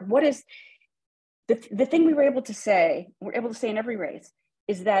what is the thing we're able to say in every race,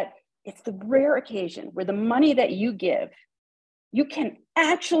 is that it's the rare occasion where the money that you give, you can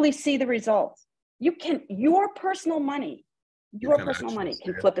actually see the results. Your personal money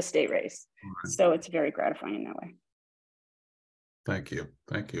can flip a state race. Right. So it's very gratifying in that way. Thank you.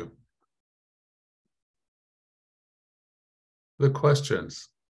 The questions,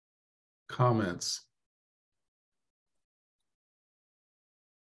 comments.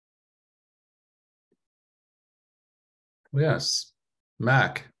 Yes,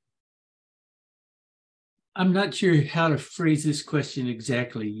 Mac. I'm not sure how to phrase this question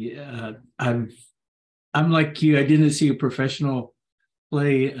exactly. I'm like you. I didn't see a professional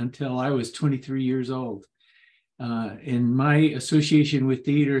play until I was 23 years old. And my association with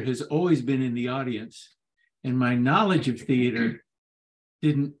theater has always been in the audience. And my knowledge of theater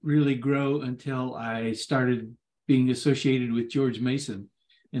didn't really grow until I started being associated with George Mason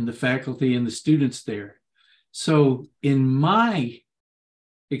and the faculty and the students there. So in my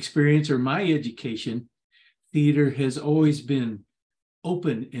experience or my education, theater has always been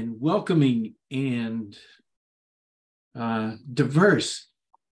open and welcoming and diverse.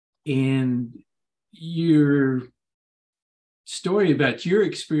 And your story about your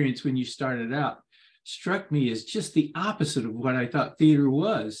experience when you started out struck me as just the opposite of what I thought theater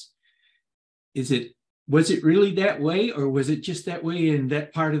was. Was it really that way, or was it just that way in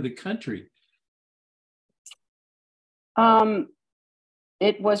that part of the country?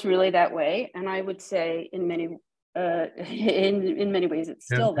 It was really that way, and I would say in many ways it's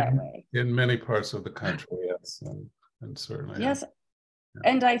still that way. In many parts of the country, yes, and certainly. Yes, yeah.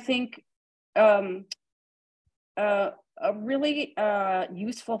 And I think a really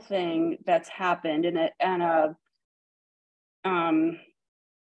useful thing that's happened, and a kind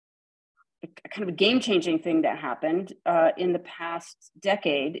of a game-changing thing that happened in the past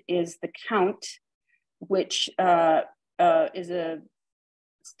decade, is the Count, which is a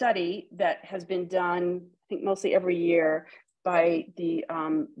study that has been done, I think, mostly every year by the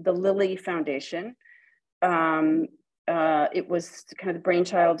Lilly Foundation. It was kind of the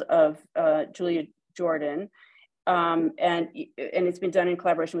brainchild of Julia Jordan. And it's been done in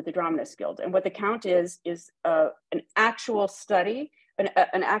collaboration with the Dramatists Guild. And what the Count is an actual study, an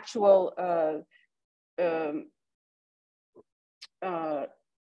actual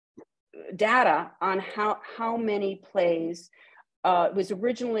data on how many plays. It was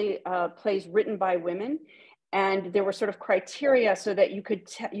originally plays written by women, and there were sort of criteria so that you could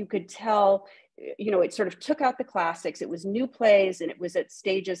tell, it sort of took out the classics. It was new plays, and it was at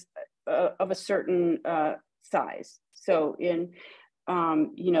stages of a certain size. So in,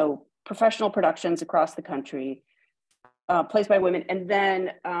 professional productions across the country, plays by women, and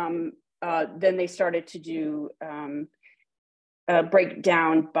then they started to do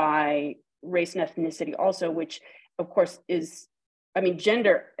breakdown by race and ethnicity also, which of course is,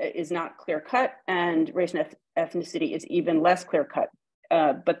 gender is not clear cut, and race and ethnicity is even less clear cut.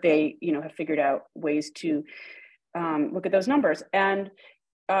 But they, have figured out ways to look at those numbers. And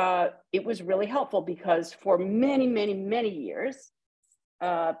it was really helpful because for many, many, many years,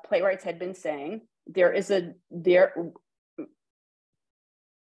 playwrights had been saying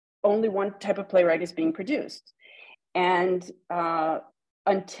only one type of playwright is being produced. And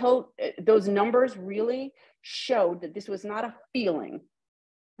until those numbers really showed that this was not a feeling,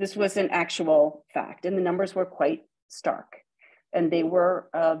 this was an actual fact. And the numbers were quite stark, and they were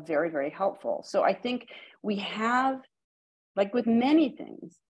very, very helpful. So I think we have, like with many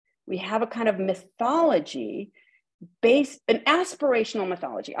things, we have a kind of mythology an aspirational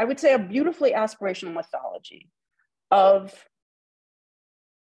mythology. I would say a beautifully aspirational mythology of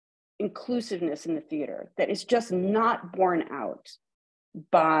inclusiveness in the theater that is just not borne out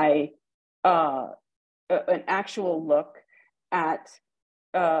by an actual look at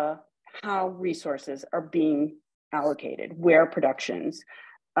how resources are being allocated, where productions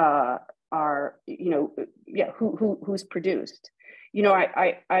are, who's produced.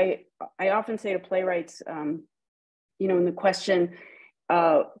 I often say to playwrights, when the question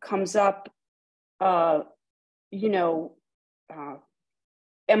comes up, am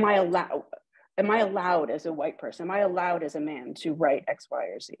I allowed as a white person, am I allowed as a man to write X, Y,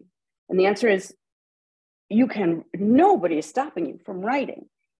 or Z? And the answer is, nobody is stopping you from writing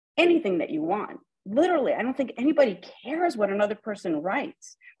anything that you want. Literally, I don't think anybody cares what another person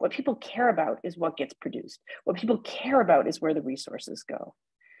writes. What people care about is what gets produced. What people care about is where the resources go.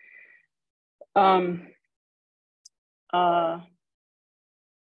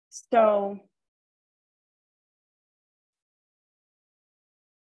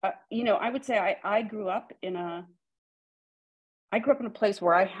 I would say I grew up in a place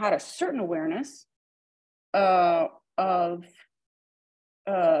where I had a certain awareness of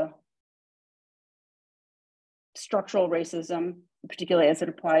structural racism, particularly as it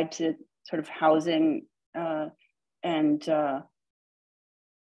applied to sort of housing and sort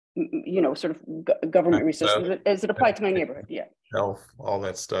of government resources as it applied to my neighborhood. Yeah, health, all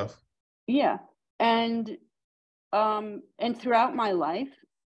that stuff. Yeah, and throughout my life,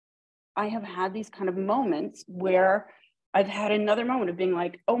 I have had these kind of moments where I've had another moment of being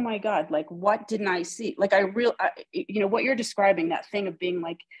like, oh my God, like, what didn't I see? Like, what you're describing, that thing of being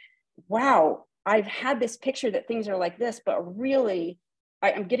like, wow, I've had this picture that things are like this, but really,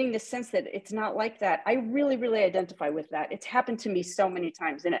 I'm getting this sense that it's not like that. I really, really identify with that. It's happened to me so many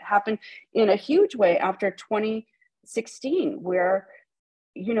times, and it happened in a huge way after 2016, where,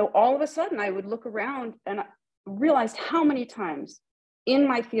 all of a sudden I would look around and I realized how many times in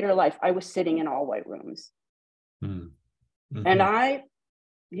my theater life I was sitting in all white rooms. Mm-hmm. And I,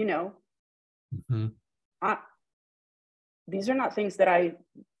 mm-hmm. These are not things that I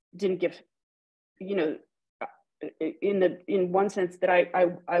didn't give, in one sense that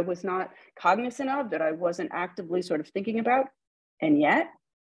I was not cognizant of, that I wasn't actively sort of thinking about. And yet,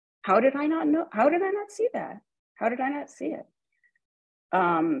 how did I not know? How did I not see that? How did I not see it?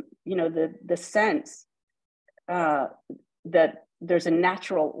 The sense that there's a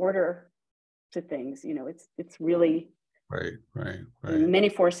natural order to things, it's really right. Many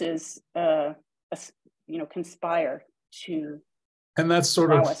forces, conspire to. And that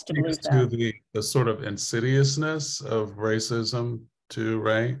sort of speaks to the sort of insidiousness of racism too,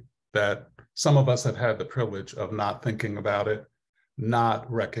 right? That some of us have had the privilege of not thinking about it, not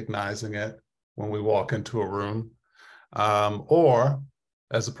recognizing it when we walk into a room, or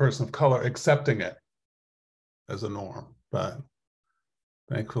as a person of color, accepting it as a norm. But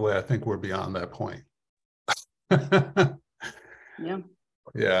thankfully, I think we're beyond that point. Yeah.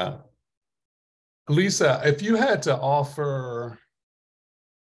 Yeah. Lisa, if you had to offer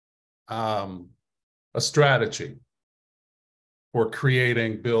a strategy for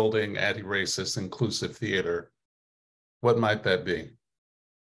creating, building anti-racist, inclusive theater, what might that be?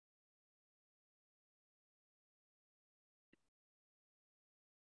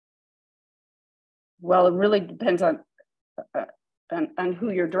 Well, it really depends on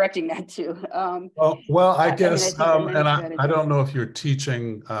who you're directing that to. I guess, I don't know if you're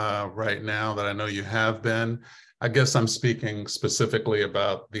teaching right now, that I know you have been. I guess I'm speaking specifically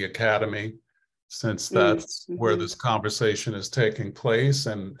about the academy. since that's where this conversation is taking place.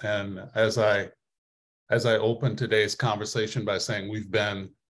 And as I open today's conversation by saying we've been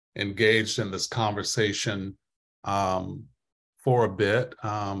engaged in this conversation for a bit,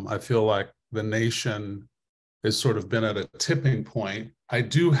 I feel like the nation has sort of been at a tipping point. I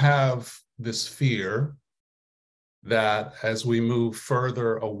do have this fear that as we move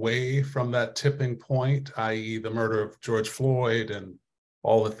further away from that tipping point, i.e. the murder of George Floyd and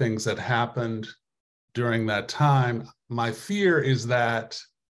all the things that happened during that time, my fear is that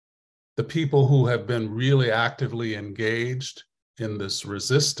the people who have been really actively engaged in this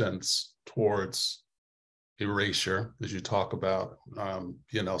resistance towards erasure, as you talk about,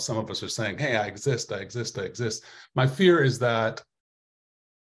 you know, some of us are saying, hey, I exist, I exist, I exist. My fear is that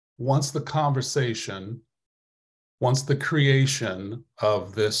once the conversation, once the creation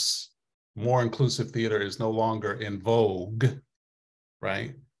of this more inclusive theater is no longer in vogue,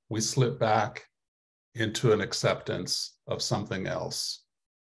 right, we slip back into an acceptance of something else.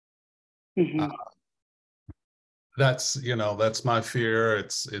 That's, you know, that's my fear.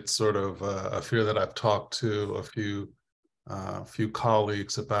 It's sort of a fear that I've talked to a few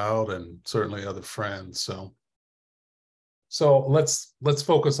colleagues about, and certainly other friends. So let's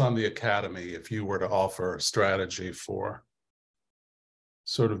focus on the Academy. If you were to offer a strategy for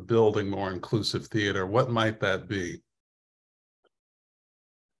sort of building more inclusive theater, what might that be?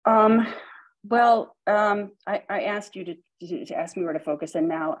 Well, I asked you to ask me where to focus, and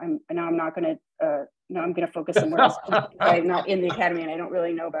now I'm not going to. No, I'm going to focus somewhere else. I'm not in the Academy, and I don't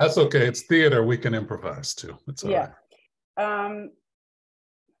really know about. That's okay. It's theater. We can improvise too. It's all right.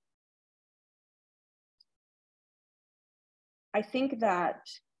 I think that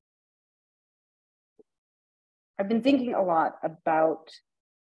I've been thinking a lot about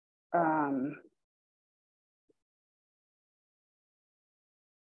the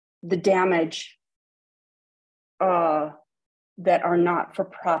damage that our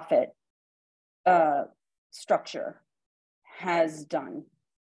not-for-profit structure has done,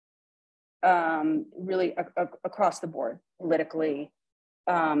 really across the board, politically,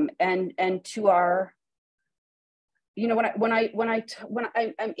 and to our, you know, when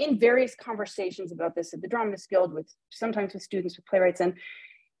I'm in various conversations about this at the Dramatists Guild, with sometimes with students, with playwrights, and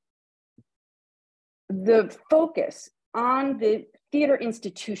the focus on the theater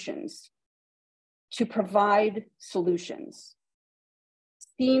institutions to provide solutions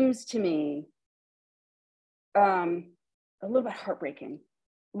seems to me a little bit heartbreaking.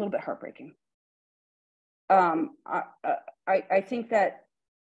 I think that,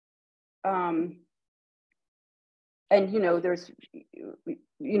 and you know, there's,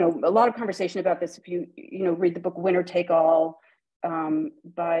 you know, a lot of conversation about this. If you read the book Winner Take All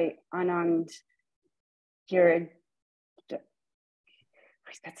by Anand Giridharadas.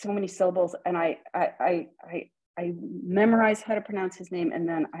 He's got so many syllables, and I memorize how to pronounce his name, and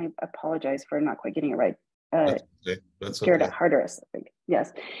then I apologize for not quite getting it right. That's okay. Giridharadas, I think.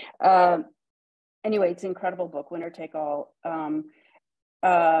 Yes. Anyway, it's an incredible book, Winner Take All,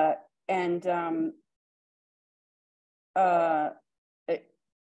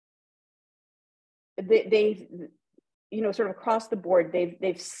 they've, you know, sort of across the board,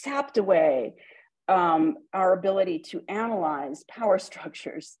 they've sapped away our ability to analyze power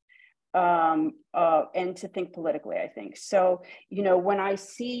structures and to think politically, I think. So, you know, when I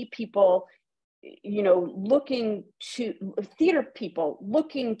see people, you know, looking to theater people,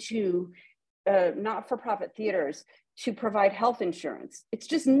 looking to not-for-profit theaters to provide health insurance, it's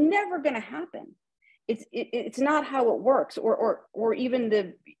just never going to happen. It's not how it works, or even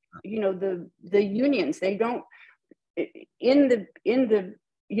the, you know, the unions, they don't, in the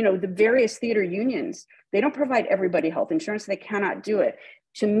you know, the various theater unions, they don't provide everybody health insurance. They cannot do it.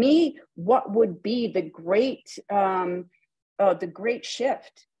 To me, what would be the great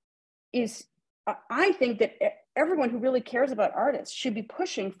shift is, I think that everyone who really cares about artists should be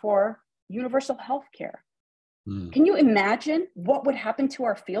pushing for universal health care. Can you imagine what would happen to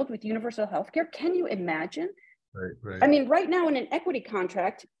our field with universal health care? Can you imagine? Right. I mean, right now in an equity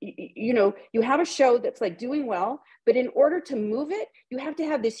contract, you know, you have a show that's like doing well, but in order to move it, you have to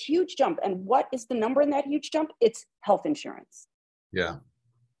have this huge jump. And what is the number in that huge jump? It's health insurance. Yeah.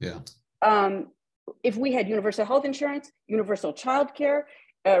 If we had universal health insurance, universal childcare,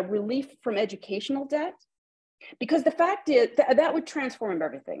 relief from educational debt, because the fact is that would transform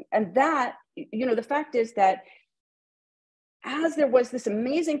everything. And that, you know, the fact is that as there was this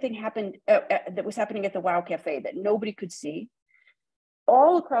amazing thing that was happening at the Wow Cafe that nobody could see,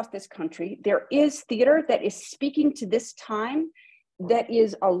 all across this country, there is theater that is speaking to this time, that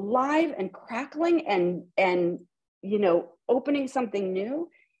is alive and crackling and you know, opening something new.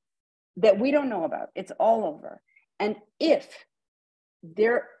 that we don't know about. It's all over. And if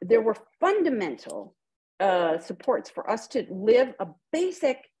there were fundamental supports for us to live a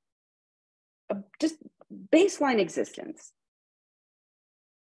basic, just baseline existence,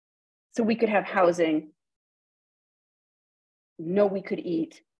 so we could have housing, know we could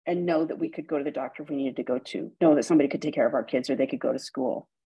eat, and know that we could go to the doctor if we needed to go to, know that somebody could take care of our kids or they could go to school.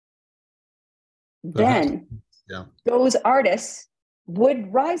 Then those artists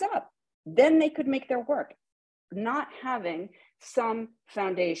would rise up. Then they could make their work. Not having some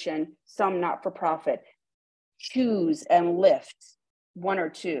foundation, some not-for-profit, choose and lift one or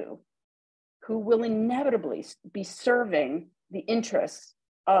two who will inevitably be serving the interests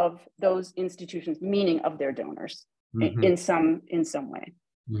of those institutions, meaning of their donors, in some way.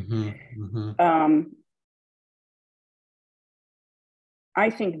 I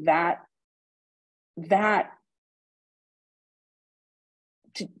think that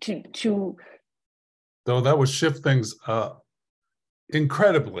to though that would shift things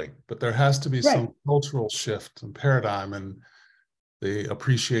incredibly, but there has to be some cultural shift and paradigm and the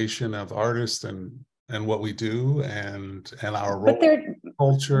appreciation of artists and what we do and our role,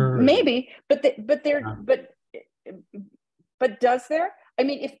 culture. Maybe, but does there? I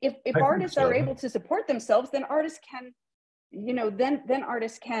mean, if artists are able to support themselves, then artists can, then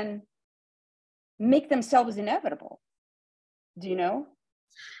artists can make themselves inevitable. Do you know?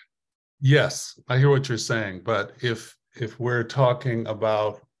 Yes, I hear what you're saying, but if we're talking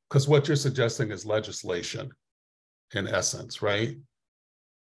about, because what you're suggesting is legislation, in essence, right?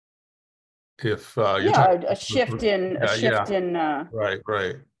 If a shift in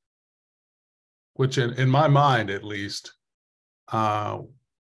right, which in my mind at least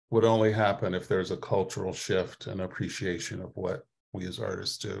would only happen if there's a cultural shift and appreciation of what we as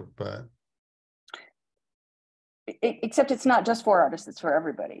artists do, but except it's not just for artists, it's for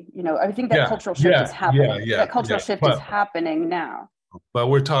everybody. I think that cultural shift is happening. That cultural shift is happening now. But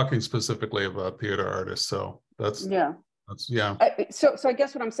we're talking specifically about theater artists, so that's So I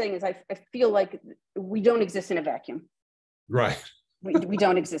guess what I'm saying is I feel like we don't exist in a vacuum. Right. we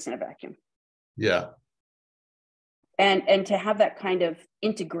don't exist in a vacuum. Yeah. And to have that kind of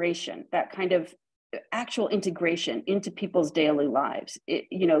integration, that kind of actual integration into people's daily lives,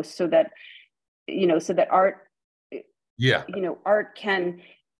 so that art, art can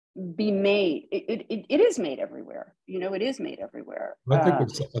be made. It is made everywhere. It is made everywhere. I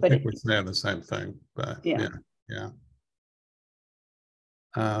think we're saying the same thing, but yeah.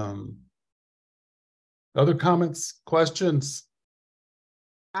 Other comments, questions?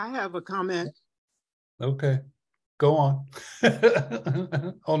 I have a comment. Okay, go on.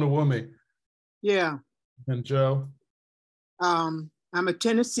 On the woman. Yeah. And Joe? I'm a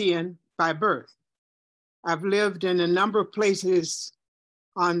Tennessean by birth. I've lived in a number of places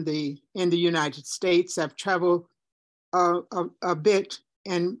in the United States. I've traveled a bit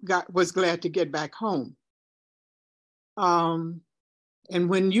and was glad to get back home. And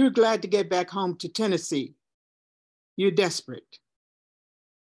when you're glad to get back home to Tennessee, you're desperate.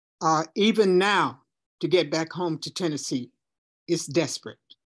 Even now, to get back home to Tennessee is desperate.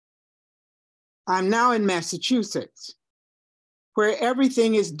 I'm now in Massachusetts, where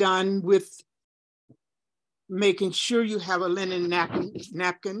everything is done with making sure you have a linen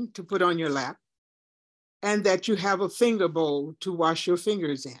napkin to put on your lap, and that you have a finger bowl to wash your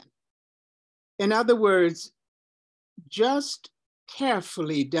fingers in. In other words, just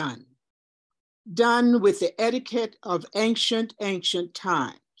carefully done with the etiquette of ancient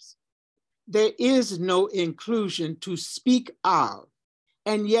times. There is no inclusion to speak of,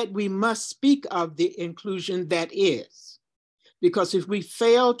 and yet we must speak of the inclusion that is. Because if we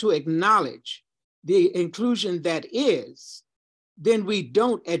fail to acknowledge the inclusion that is, then we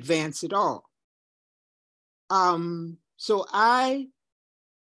don't advance at all. So I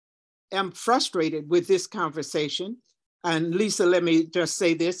am frustrated with this conversation. And Lisa, let me just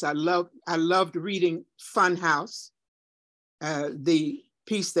say this. I loved reading Funhouse, the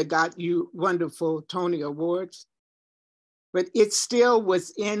piece that got you wonderful Tony Awards, but it still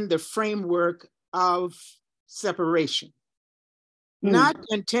was in the framework of separation. Not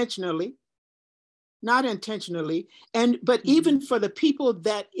intentionally, but even for the people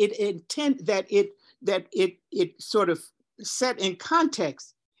that it sort of set in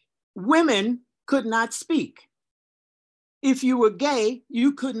context, women could not speak. If you were gay,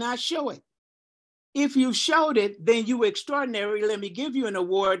 you could not show it. If you showed it, then you were extraordinary. Let me give you an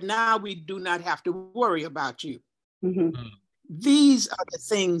award. Now we do not have to worry about you. These are the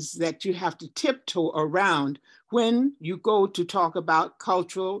things that you have to tiptoe around when you go to talk about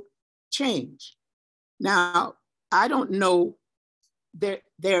cultural change. Now, I don't know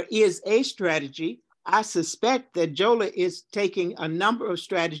there is a strategy. I suspect that Jola is taking a number of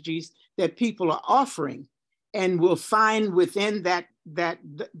strategies that people are offering, and will find within that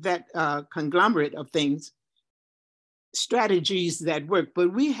conglomerate of things strategies that work.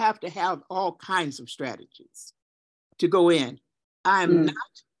 But we have to have all kinds of strategies to go in. I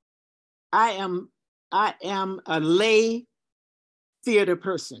am a lay theater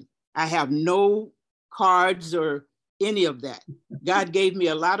person. I have no cards or any of that. God gave me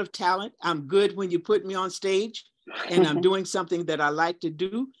a lot of talent. I'm good when you put me on stage and I'm doing something that I like to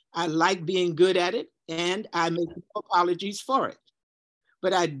do. I like being good at it, and I make no apologies for it.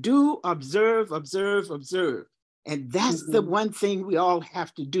 But I do observe. And that's the one thing we all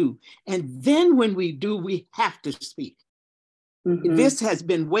have to do. And then when we do, we have to speak. This has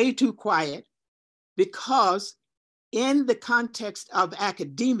been way too quiet, because in the context of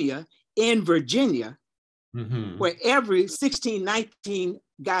academia in Virginia, where every 1619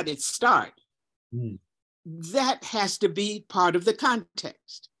 got its start, that has to be part of the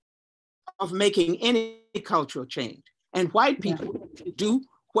context of making any cultural change. And white people do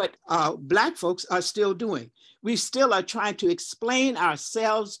what Black folks are still doing. We still are trying to explain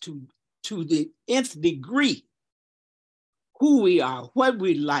ourselves to the nth degree, who we are, what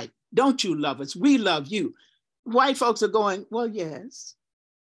we like. Don't you love us? We love you. White folks are going, well, yes.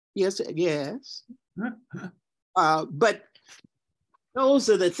 But those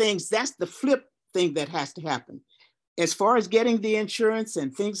are the things, that's the flip thing that has to happen. As far as getting the insurance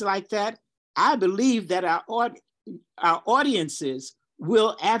and things like that, I believe that our audiences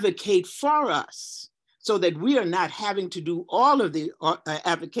will advocate for us, so that we are not having to do all of the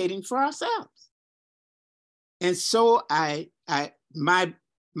advocating for ourselves. And so my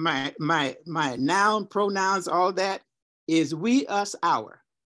noun, pronouns, all that is we, us, our.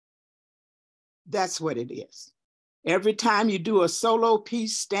 That's what it is. Every time you do a solo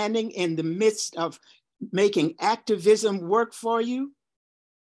piece standing in the midst of making activism work for you,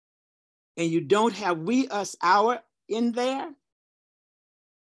 and you don't have we, us, our in there,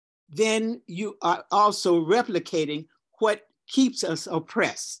 then you are also replicating what keeps us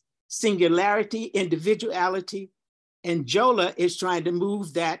oppressed: singularity, individuality. And Jola is trying to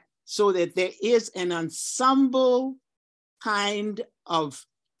move that so that there is an ensemble kind of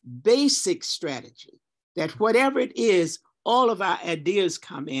basic strategy, that whatever it is, all of our ideas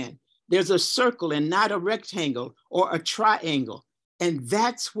come in. There's a circle and not a rectangle or a triangle. And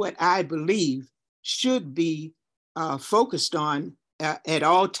that's what I believe should be focused on at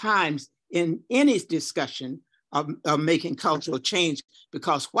all times in any discussion of making cultural change,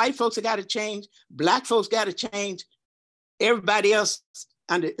 because white folks have got to change, Black folks got to change, everybody else,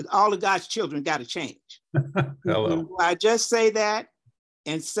 under all of God's children, got to change. Hello. I just say that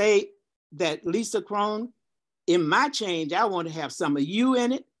and say that, Lisa Kron, in my change, I want to have some of you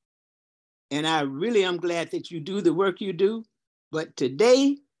in it. And I really am glad that you do the work you do. But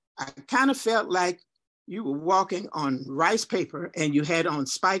today, I kind of felt like you were walking on rice paper and you had on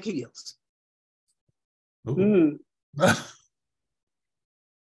spike heels. Okay.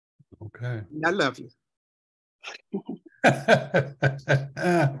 I love you.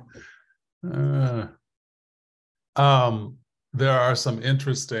 There are some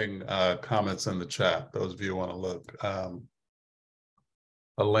interesting comments in the chat. Those of you who want to look.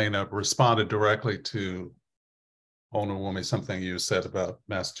 Elena responded directly to Onawumi, something you said about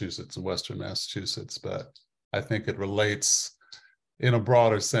Massachusetts and Western Massachusetts, but I think it relates in a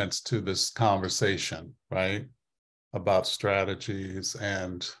broader sense to this conversation, right? About strategies.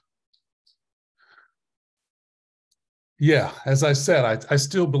 And yeah, as I said, I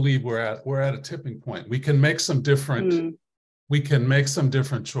still believe we're at a tipping point. We can make some different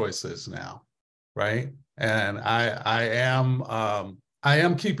choices now, right? And I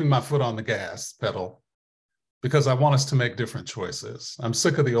am keeping my foot on the gas pedal, because I want us to make different choices. I'm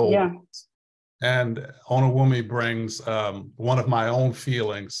sick of the old ones. And Onawumi brings one of my own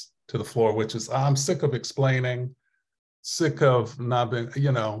feelings to the floor, which is I'm sick of explaining, sick of not being,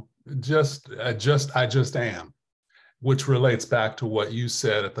 I just am, which relates back to what you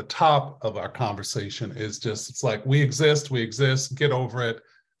said at the top of our conversation. Is just, it's like, we exist, get over it,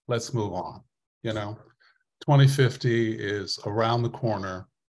 let's move on. 2050 is around the corner,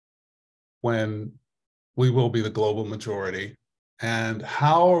 when we will be the global majority. And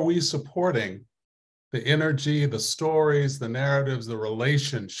how are we supporting the energy, the stories, the narratives, the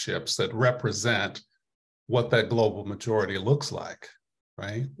relationships that represent what that global majority looks like,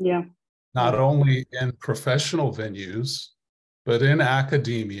 right? Yeah. Not only in professional venues, but in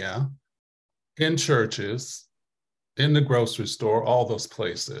academia, in churches, in the grocery store, all those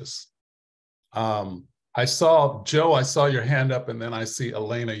places. I saw, Joe, I saw your hand up, and then I see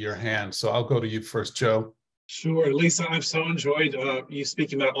Elena, your hand. So I'll go to you first, Joe. Sure, Lisa, I've so enjoyed you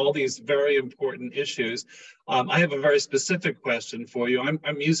speaking about all these very important issues. I have a very specific question for you. I'm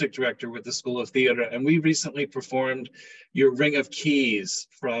music director with the School of Theater, and we recently performed your Ring of Keys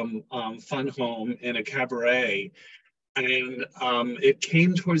from Fun Home in a cabaret. And it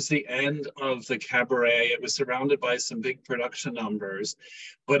came towards the end of the cabaret. It was surrounded by some big production numbers,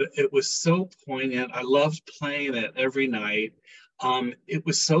 but it was so poignant. I loved playing it every night. It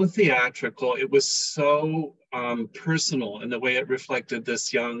was so theatrical. It was so personal in the way it reflected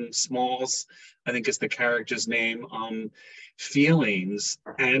this young Smalls, I think is the character's name, feelings.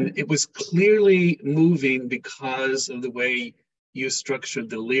 And it was clearly moving because of the way you structured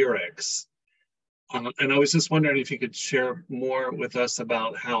the lyrics. And I was just wondering if you could share more with us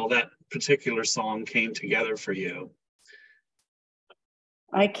about how that particular song came together for you.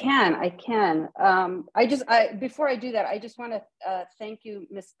 I can. Before I do that, I just want to thank you,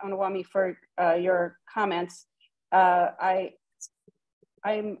 Ms. Onawami, for your comments. I'm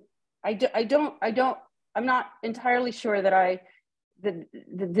not entirely sure that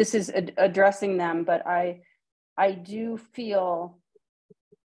this is addressing them, but I do feel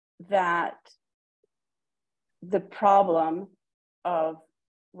that the problem of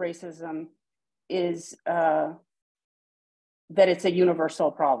racism is that it's a universal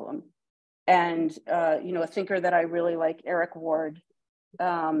problem. And, a thinker that I really like, Eric Ward,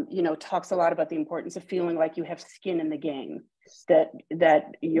 talks a lot about the importance of feeling like you have skin in the game, that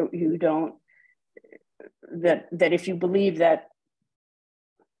you don't, that if you believe that,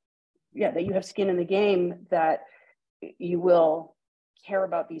 that you have skin in the game, that you will care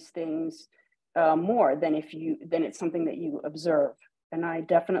about these things more than than it's something that you observe. And I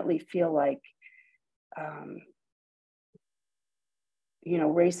definitely feel like,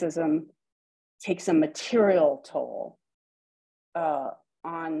 racism takes a material toll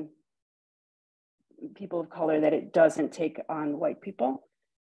on people of color that it doesn't take on white people.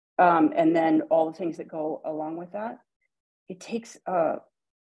 And then all the things that go along with that. It takes a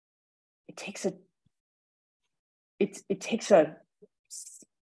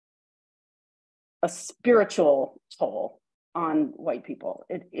spiritual toll on white people.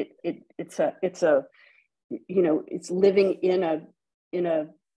 It's living in a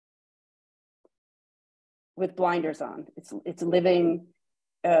with blinders on. It's living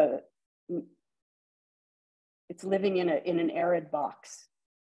in an arid box,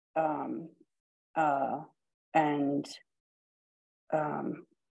 and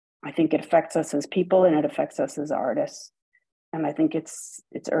I think it affects us as people, and it affects us as artists, and I think it's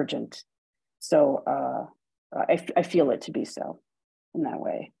urgent. So I feel it to be so in that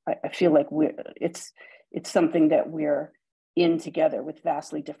way. I feel like it's something that we're in together with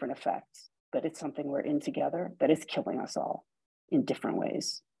vastly different effects, but it's something we're in together that is killing us all in different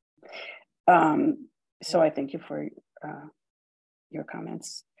ways. So I thank you for your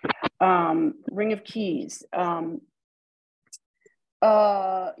comments. Ring of Keys. I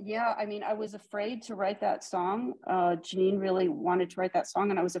was afraid to write that song. Janine really wanted to write that song,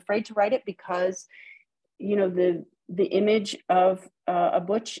 and I was afraid to write it because, the image of a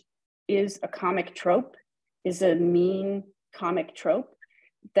butch is a comic trope, is a mean comic trope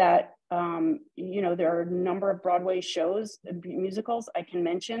that, there are a number of Broadway shows, musicals I can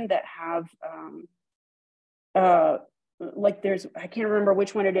mention that have, I can't remember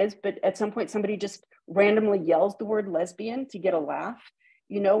which one it is, but at some point somebody just randomly yells the word lesbian to get a laugh,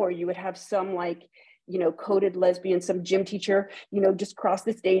 or you would have some coded lesbian, some gym teacher, just cross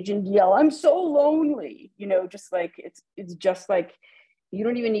the stage and yell, "I'm so lonely," just like, it's just like, you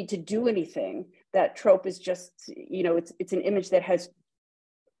don't even need to do anything. That trope is just, it's an image that has,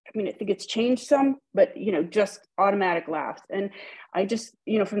 I think it's changed some, but, just automatic laughs. And I just,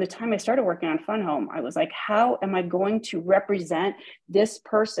 from the time I started working on Fun Home, I was like, how am I going to represent this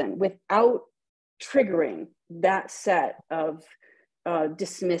person without triggering that set of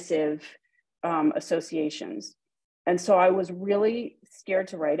dismissive associations? And so I was really scared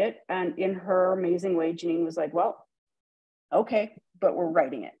to write it. And in her amazing way, Janine was like, well, okay, but we're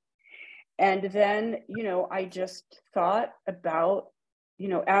writing it. And then, I just thought about,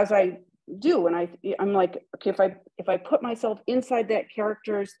 as I do, and I'm like, okay, if I put myself inside that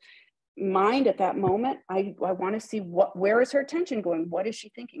character's mind at that moment, I want to see where is her attention going? What is she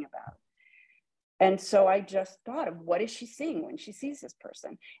thinking about? And so I just thought of, what is she seeing when she sees this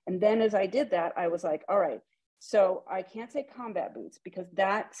person? And then as I did that, I was like, all right, so I can't say combat boots because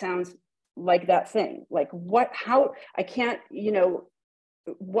that sounds like that thing. Like how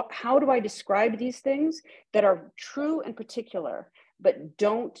do I describe these things that are true and particular, but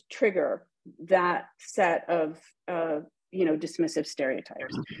don't trigger that set of dismissive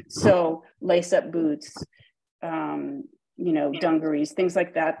stereotypes. So lace-up boots, dungarees, things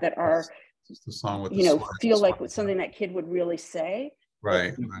like that are, the song with the feel like something that kid would really say.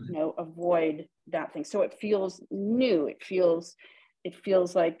 Right. But, avoid that thing. So it feels new. It feels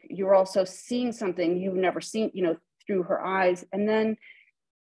like you're also seeing something you've never seen, through her eyes. And then,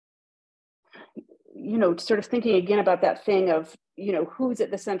 sort of thinking again about that thing of, who's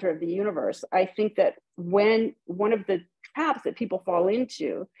at the center of the universe. I think that when one of the traps that people fall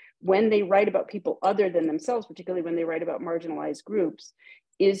into when they write about people other than themselves, particularly when they write about marginalized groups,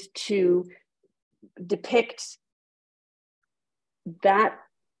 is to depict that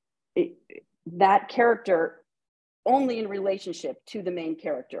character only in relationship to the main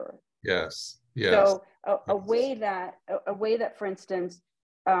character. Yes. So a way that, for instance,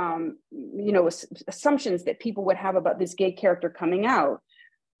 assumptions that people would have about this gay character coming out,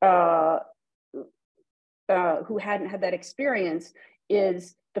 who hadn't had that experience,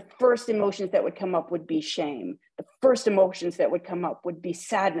 is the first emotions that would come up would be shame. The first emotions that would come up would be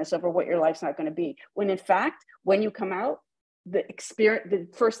sadness over what your life's not going to be. When in fact, when you come out, the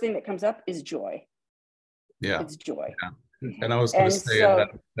first thing that comes up is joy. Yeah, it's joy. Yeah. And I was going to say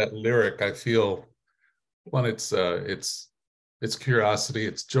that lyric, I feel when it's curiosity,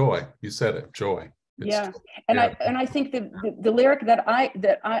 it's joy. You said it, joy. It's joy. And I think the lyric that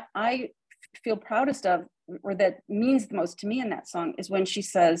I feel proudest of, or that means the most to me in that song, is when she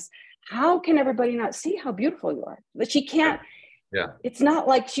says, how can everybody not see how beautiful you are? That she can't. Yeah. It's not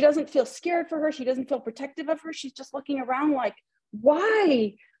like she doesn't feel scared for her. She doesn't feel protective of her. She's just looking around like,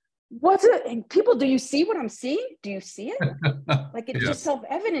 why? What's it? And people, do you see what I'm seeing? Do you see it? Like it's just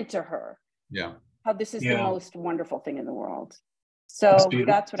self-evident to her. Yeah. How this is the most wonderful thing in the world. So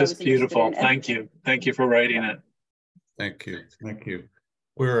that's what I was beautiful. interested in. Thank you. Thank you for writing it. Thank you. Thank you.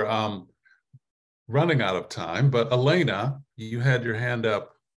 We're running out of time, but Elena, you had your hand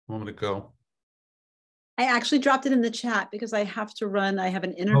up a moment ago. I actually dropped it in the chat because I have to run. I have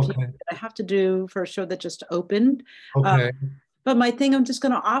an interview that I have to do for a show that just opened. Okay. But my thing I'm just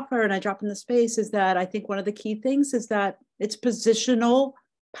going to offer, and I drop in the space, is that I think one of the key things is that it's positional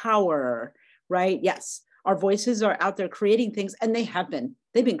power, right? Yes, our voices are out there creating things, and they have been.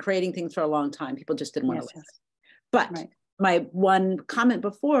 They've been creating things for a long time. People just didn't want to listen. But my one comment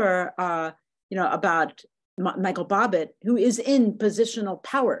before, about Michael Bobbitt, who is in positional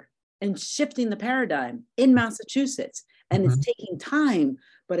power and shifting the paradigm in Massachusetts. And it's taking time,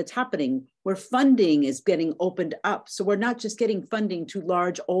 but it's happening, where funding is getting opened up. So we're not just getting funding to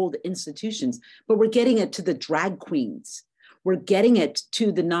large old institutions, but we're getting it to the drag queens. We're getting it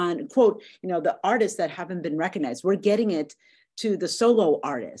to the the artists that haven't been recognized. We're getting it to the solo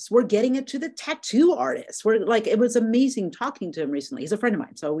artists. We're getting it to the tattoo artists. It was amazing talking to him recently. He's a friend of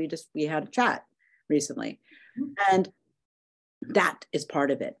mine. So we had a chat recently. And that is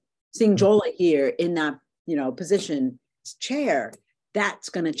part of it. Seeing Jola here in that, position, chair, that's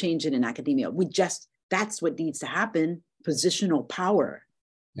going to change it in academia. That's what needs to happen. Positional power.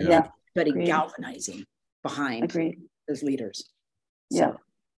 And everybody galvanizing behind those leaders. Yeah. So,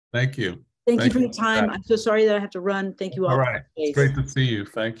 thank you. Thank you for your time. I'm so sorry that I have to run. Thank you all. All right. It's great to see you.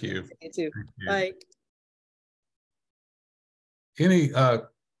 Thank you. You too. Thank you. Bye. Any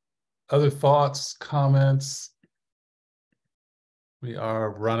other thoughts, comments? We are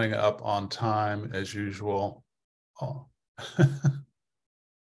running up on time as usual. Oh.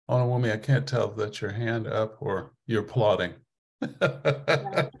 Onawumi, I can't tell if that's your hand up or you're applauding. I'm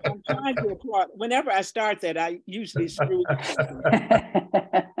trying to applaud. Whenever I start that, I usually screw it.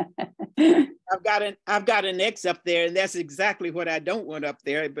 I've got an X up there, and that's exactly what I don't want up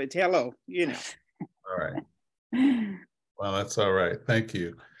there. But hello, All right. Well, that's all right. Thank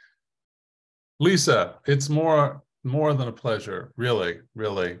you, Lisa. It's more than a pleasure, really,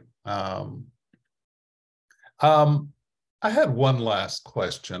 really. I had one last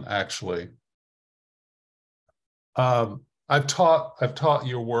question, actually. I've taught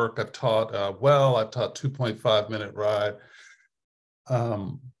your work. I've taught 2.5 Minute Ride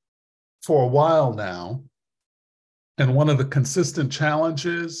for a while now. And one of the consistent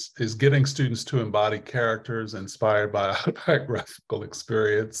challenges is getting students to embody characters inspired by autobiographical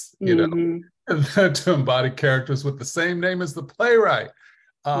experience, and then to embody characters with the same name as the playwright.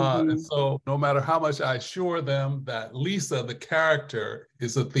 And so no matter how much I assure them that Lisa, the character,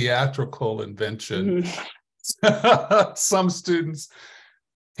 is a theatrical invention, some students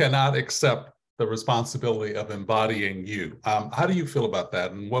cannot accept the responsibility of embodying you. How do you feel about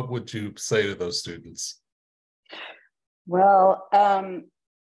that? And what would you say to those students? Well,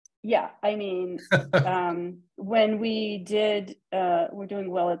 Yeah, I mean, when we did, we're doing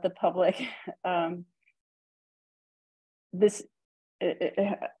well at the public. This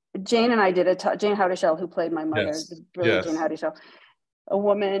Jane and I did Jane Howdishell, who played my mother, Yes. the brilliant Yes. Jane Howdishell, a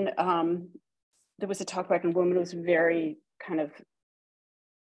woman. There was a talkback, and a woman who was very kind of,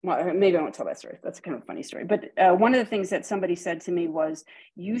 well, maybe I won't tell that story. That's kind of a funny story. But one of the things that somebody said to me was,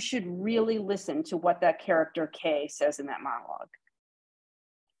 you should really listen to what that character Kay says in that monologue.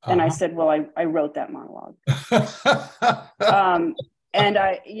 And I said, well, I wrote that monologue. And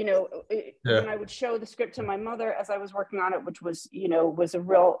I, when I would show the script to my mother as I was working on it, which was, was a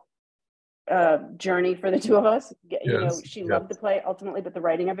real journey for the two of us. She loved the play ultimately, but the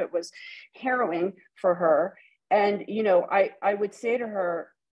writing of it was harrowing for her. And, I would say to her,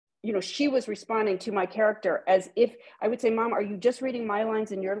 she was responding to my character as if I would say, Mom, are you just reading my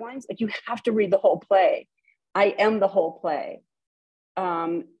lines and your lines? Like, you have to read the whole play. I am the whole play.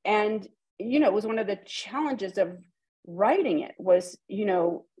 And, it was one of the challenges of writing it was,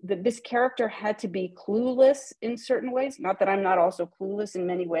 that this character had to be clueless in certain ways. Not that I'm not also clueless in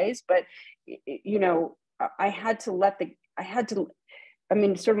many ways, but, I had to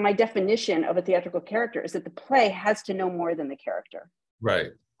sort of my definition of a theatrical character is that the play has to know more than the character.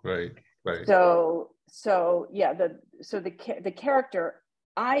 Right. So yeah, the character,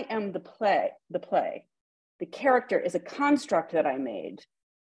 I am the play. The character is a construct that I made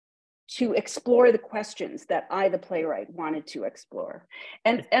to explore the questions that I, the playwright, wanted to explore.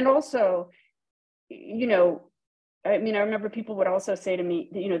 And also, I remember people would also say to me,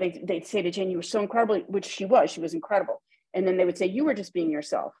 they'd say to Jane, you were so incredible, which she was incredible. And then they would say, you were just being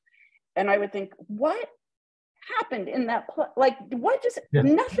yourself. And I would think, what happened in that play? Like, what just,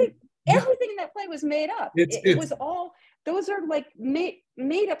 nothing, everything in that play was made up. It was all, those are like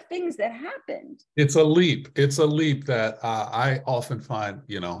made up things that happened. It's a leap that I often find,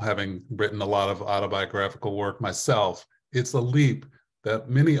 having written a lot of autobiographical work myself, it's a leap that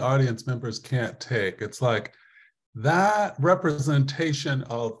many audience members can't take. It's like, that representation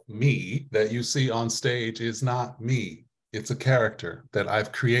of me that you see on stage is not me. It's a character that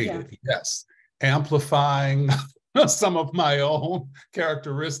I've created. Yes. Amplifying some of my own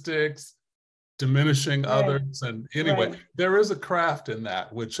characteristics, diminishing others. And anyway, there is a craft in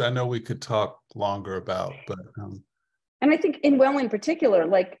that, which I know we could talk longer about, but. And I think in particular,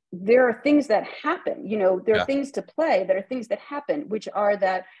 like, there are things that happen, there are things to play, there are things that happen, which are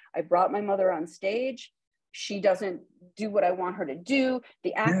that I brought my mother on stage. She doesn't do what I want her to do.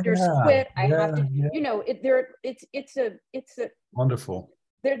 The actors quit. I have to, it's a wonderful.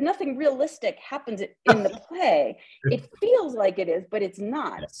 There's nothing realistic happens in the play. It feels like it is, but it's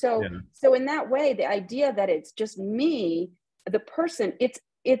not. So in that way, the idea that it's just me, the person,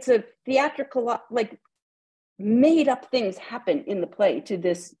 it's a theatrical, like, made up things happen in the play to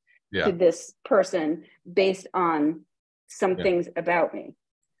this person based on some things about me.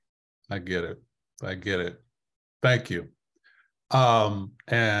 I get it. Thank you.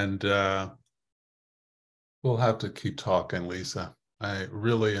 And we'll have to keep talking, Lisa. I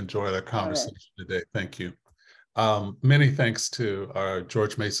really enjoyed our conversation today. Thank you. Many thanks to our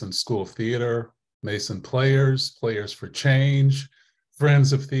George Mason School of Theater, Mason Players for Change,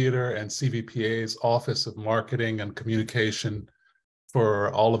 Friends of Theater, and CVPA's Office of Marketing and Communication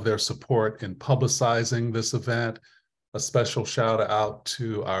for all of their support in publicizing this event. A special shout out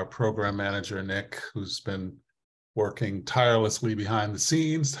to our program manager, Nick, who's been working tirelessly behind the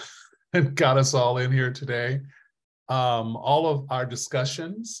scenes and got us all in here today. All of our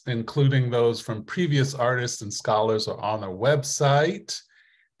discussions, including those from previous artists and scholars, are on our website.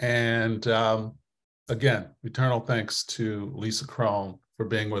 And again, eternal thanks to Lisa Kron for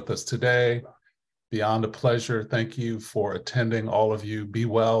being with us today. Beyond a pleasure. Thank you for attending, all of you. Be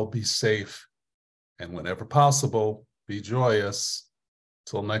well, be safe, and whenever possible, be joyous.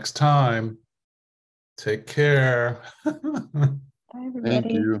 Till next time, take care. Bye,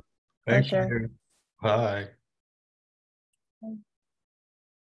 everybody. Thank you. Bye.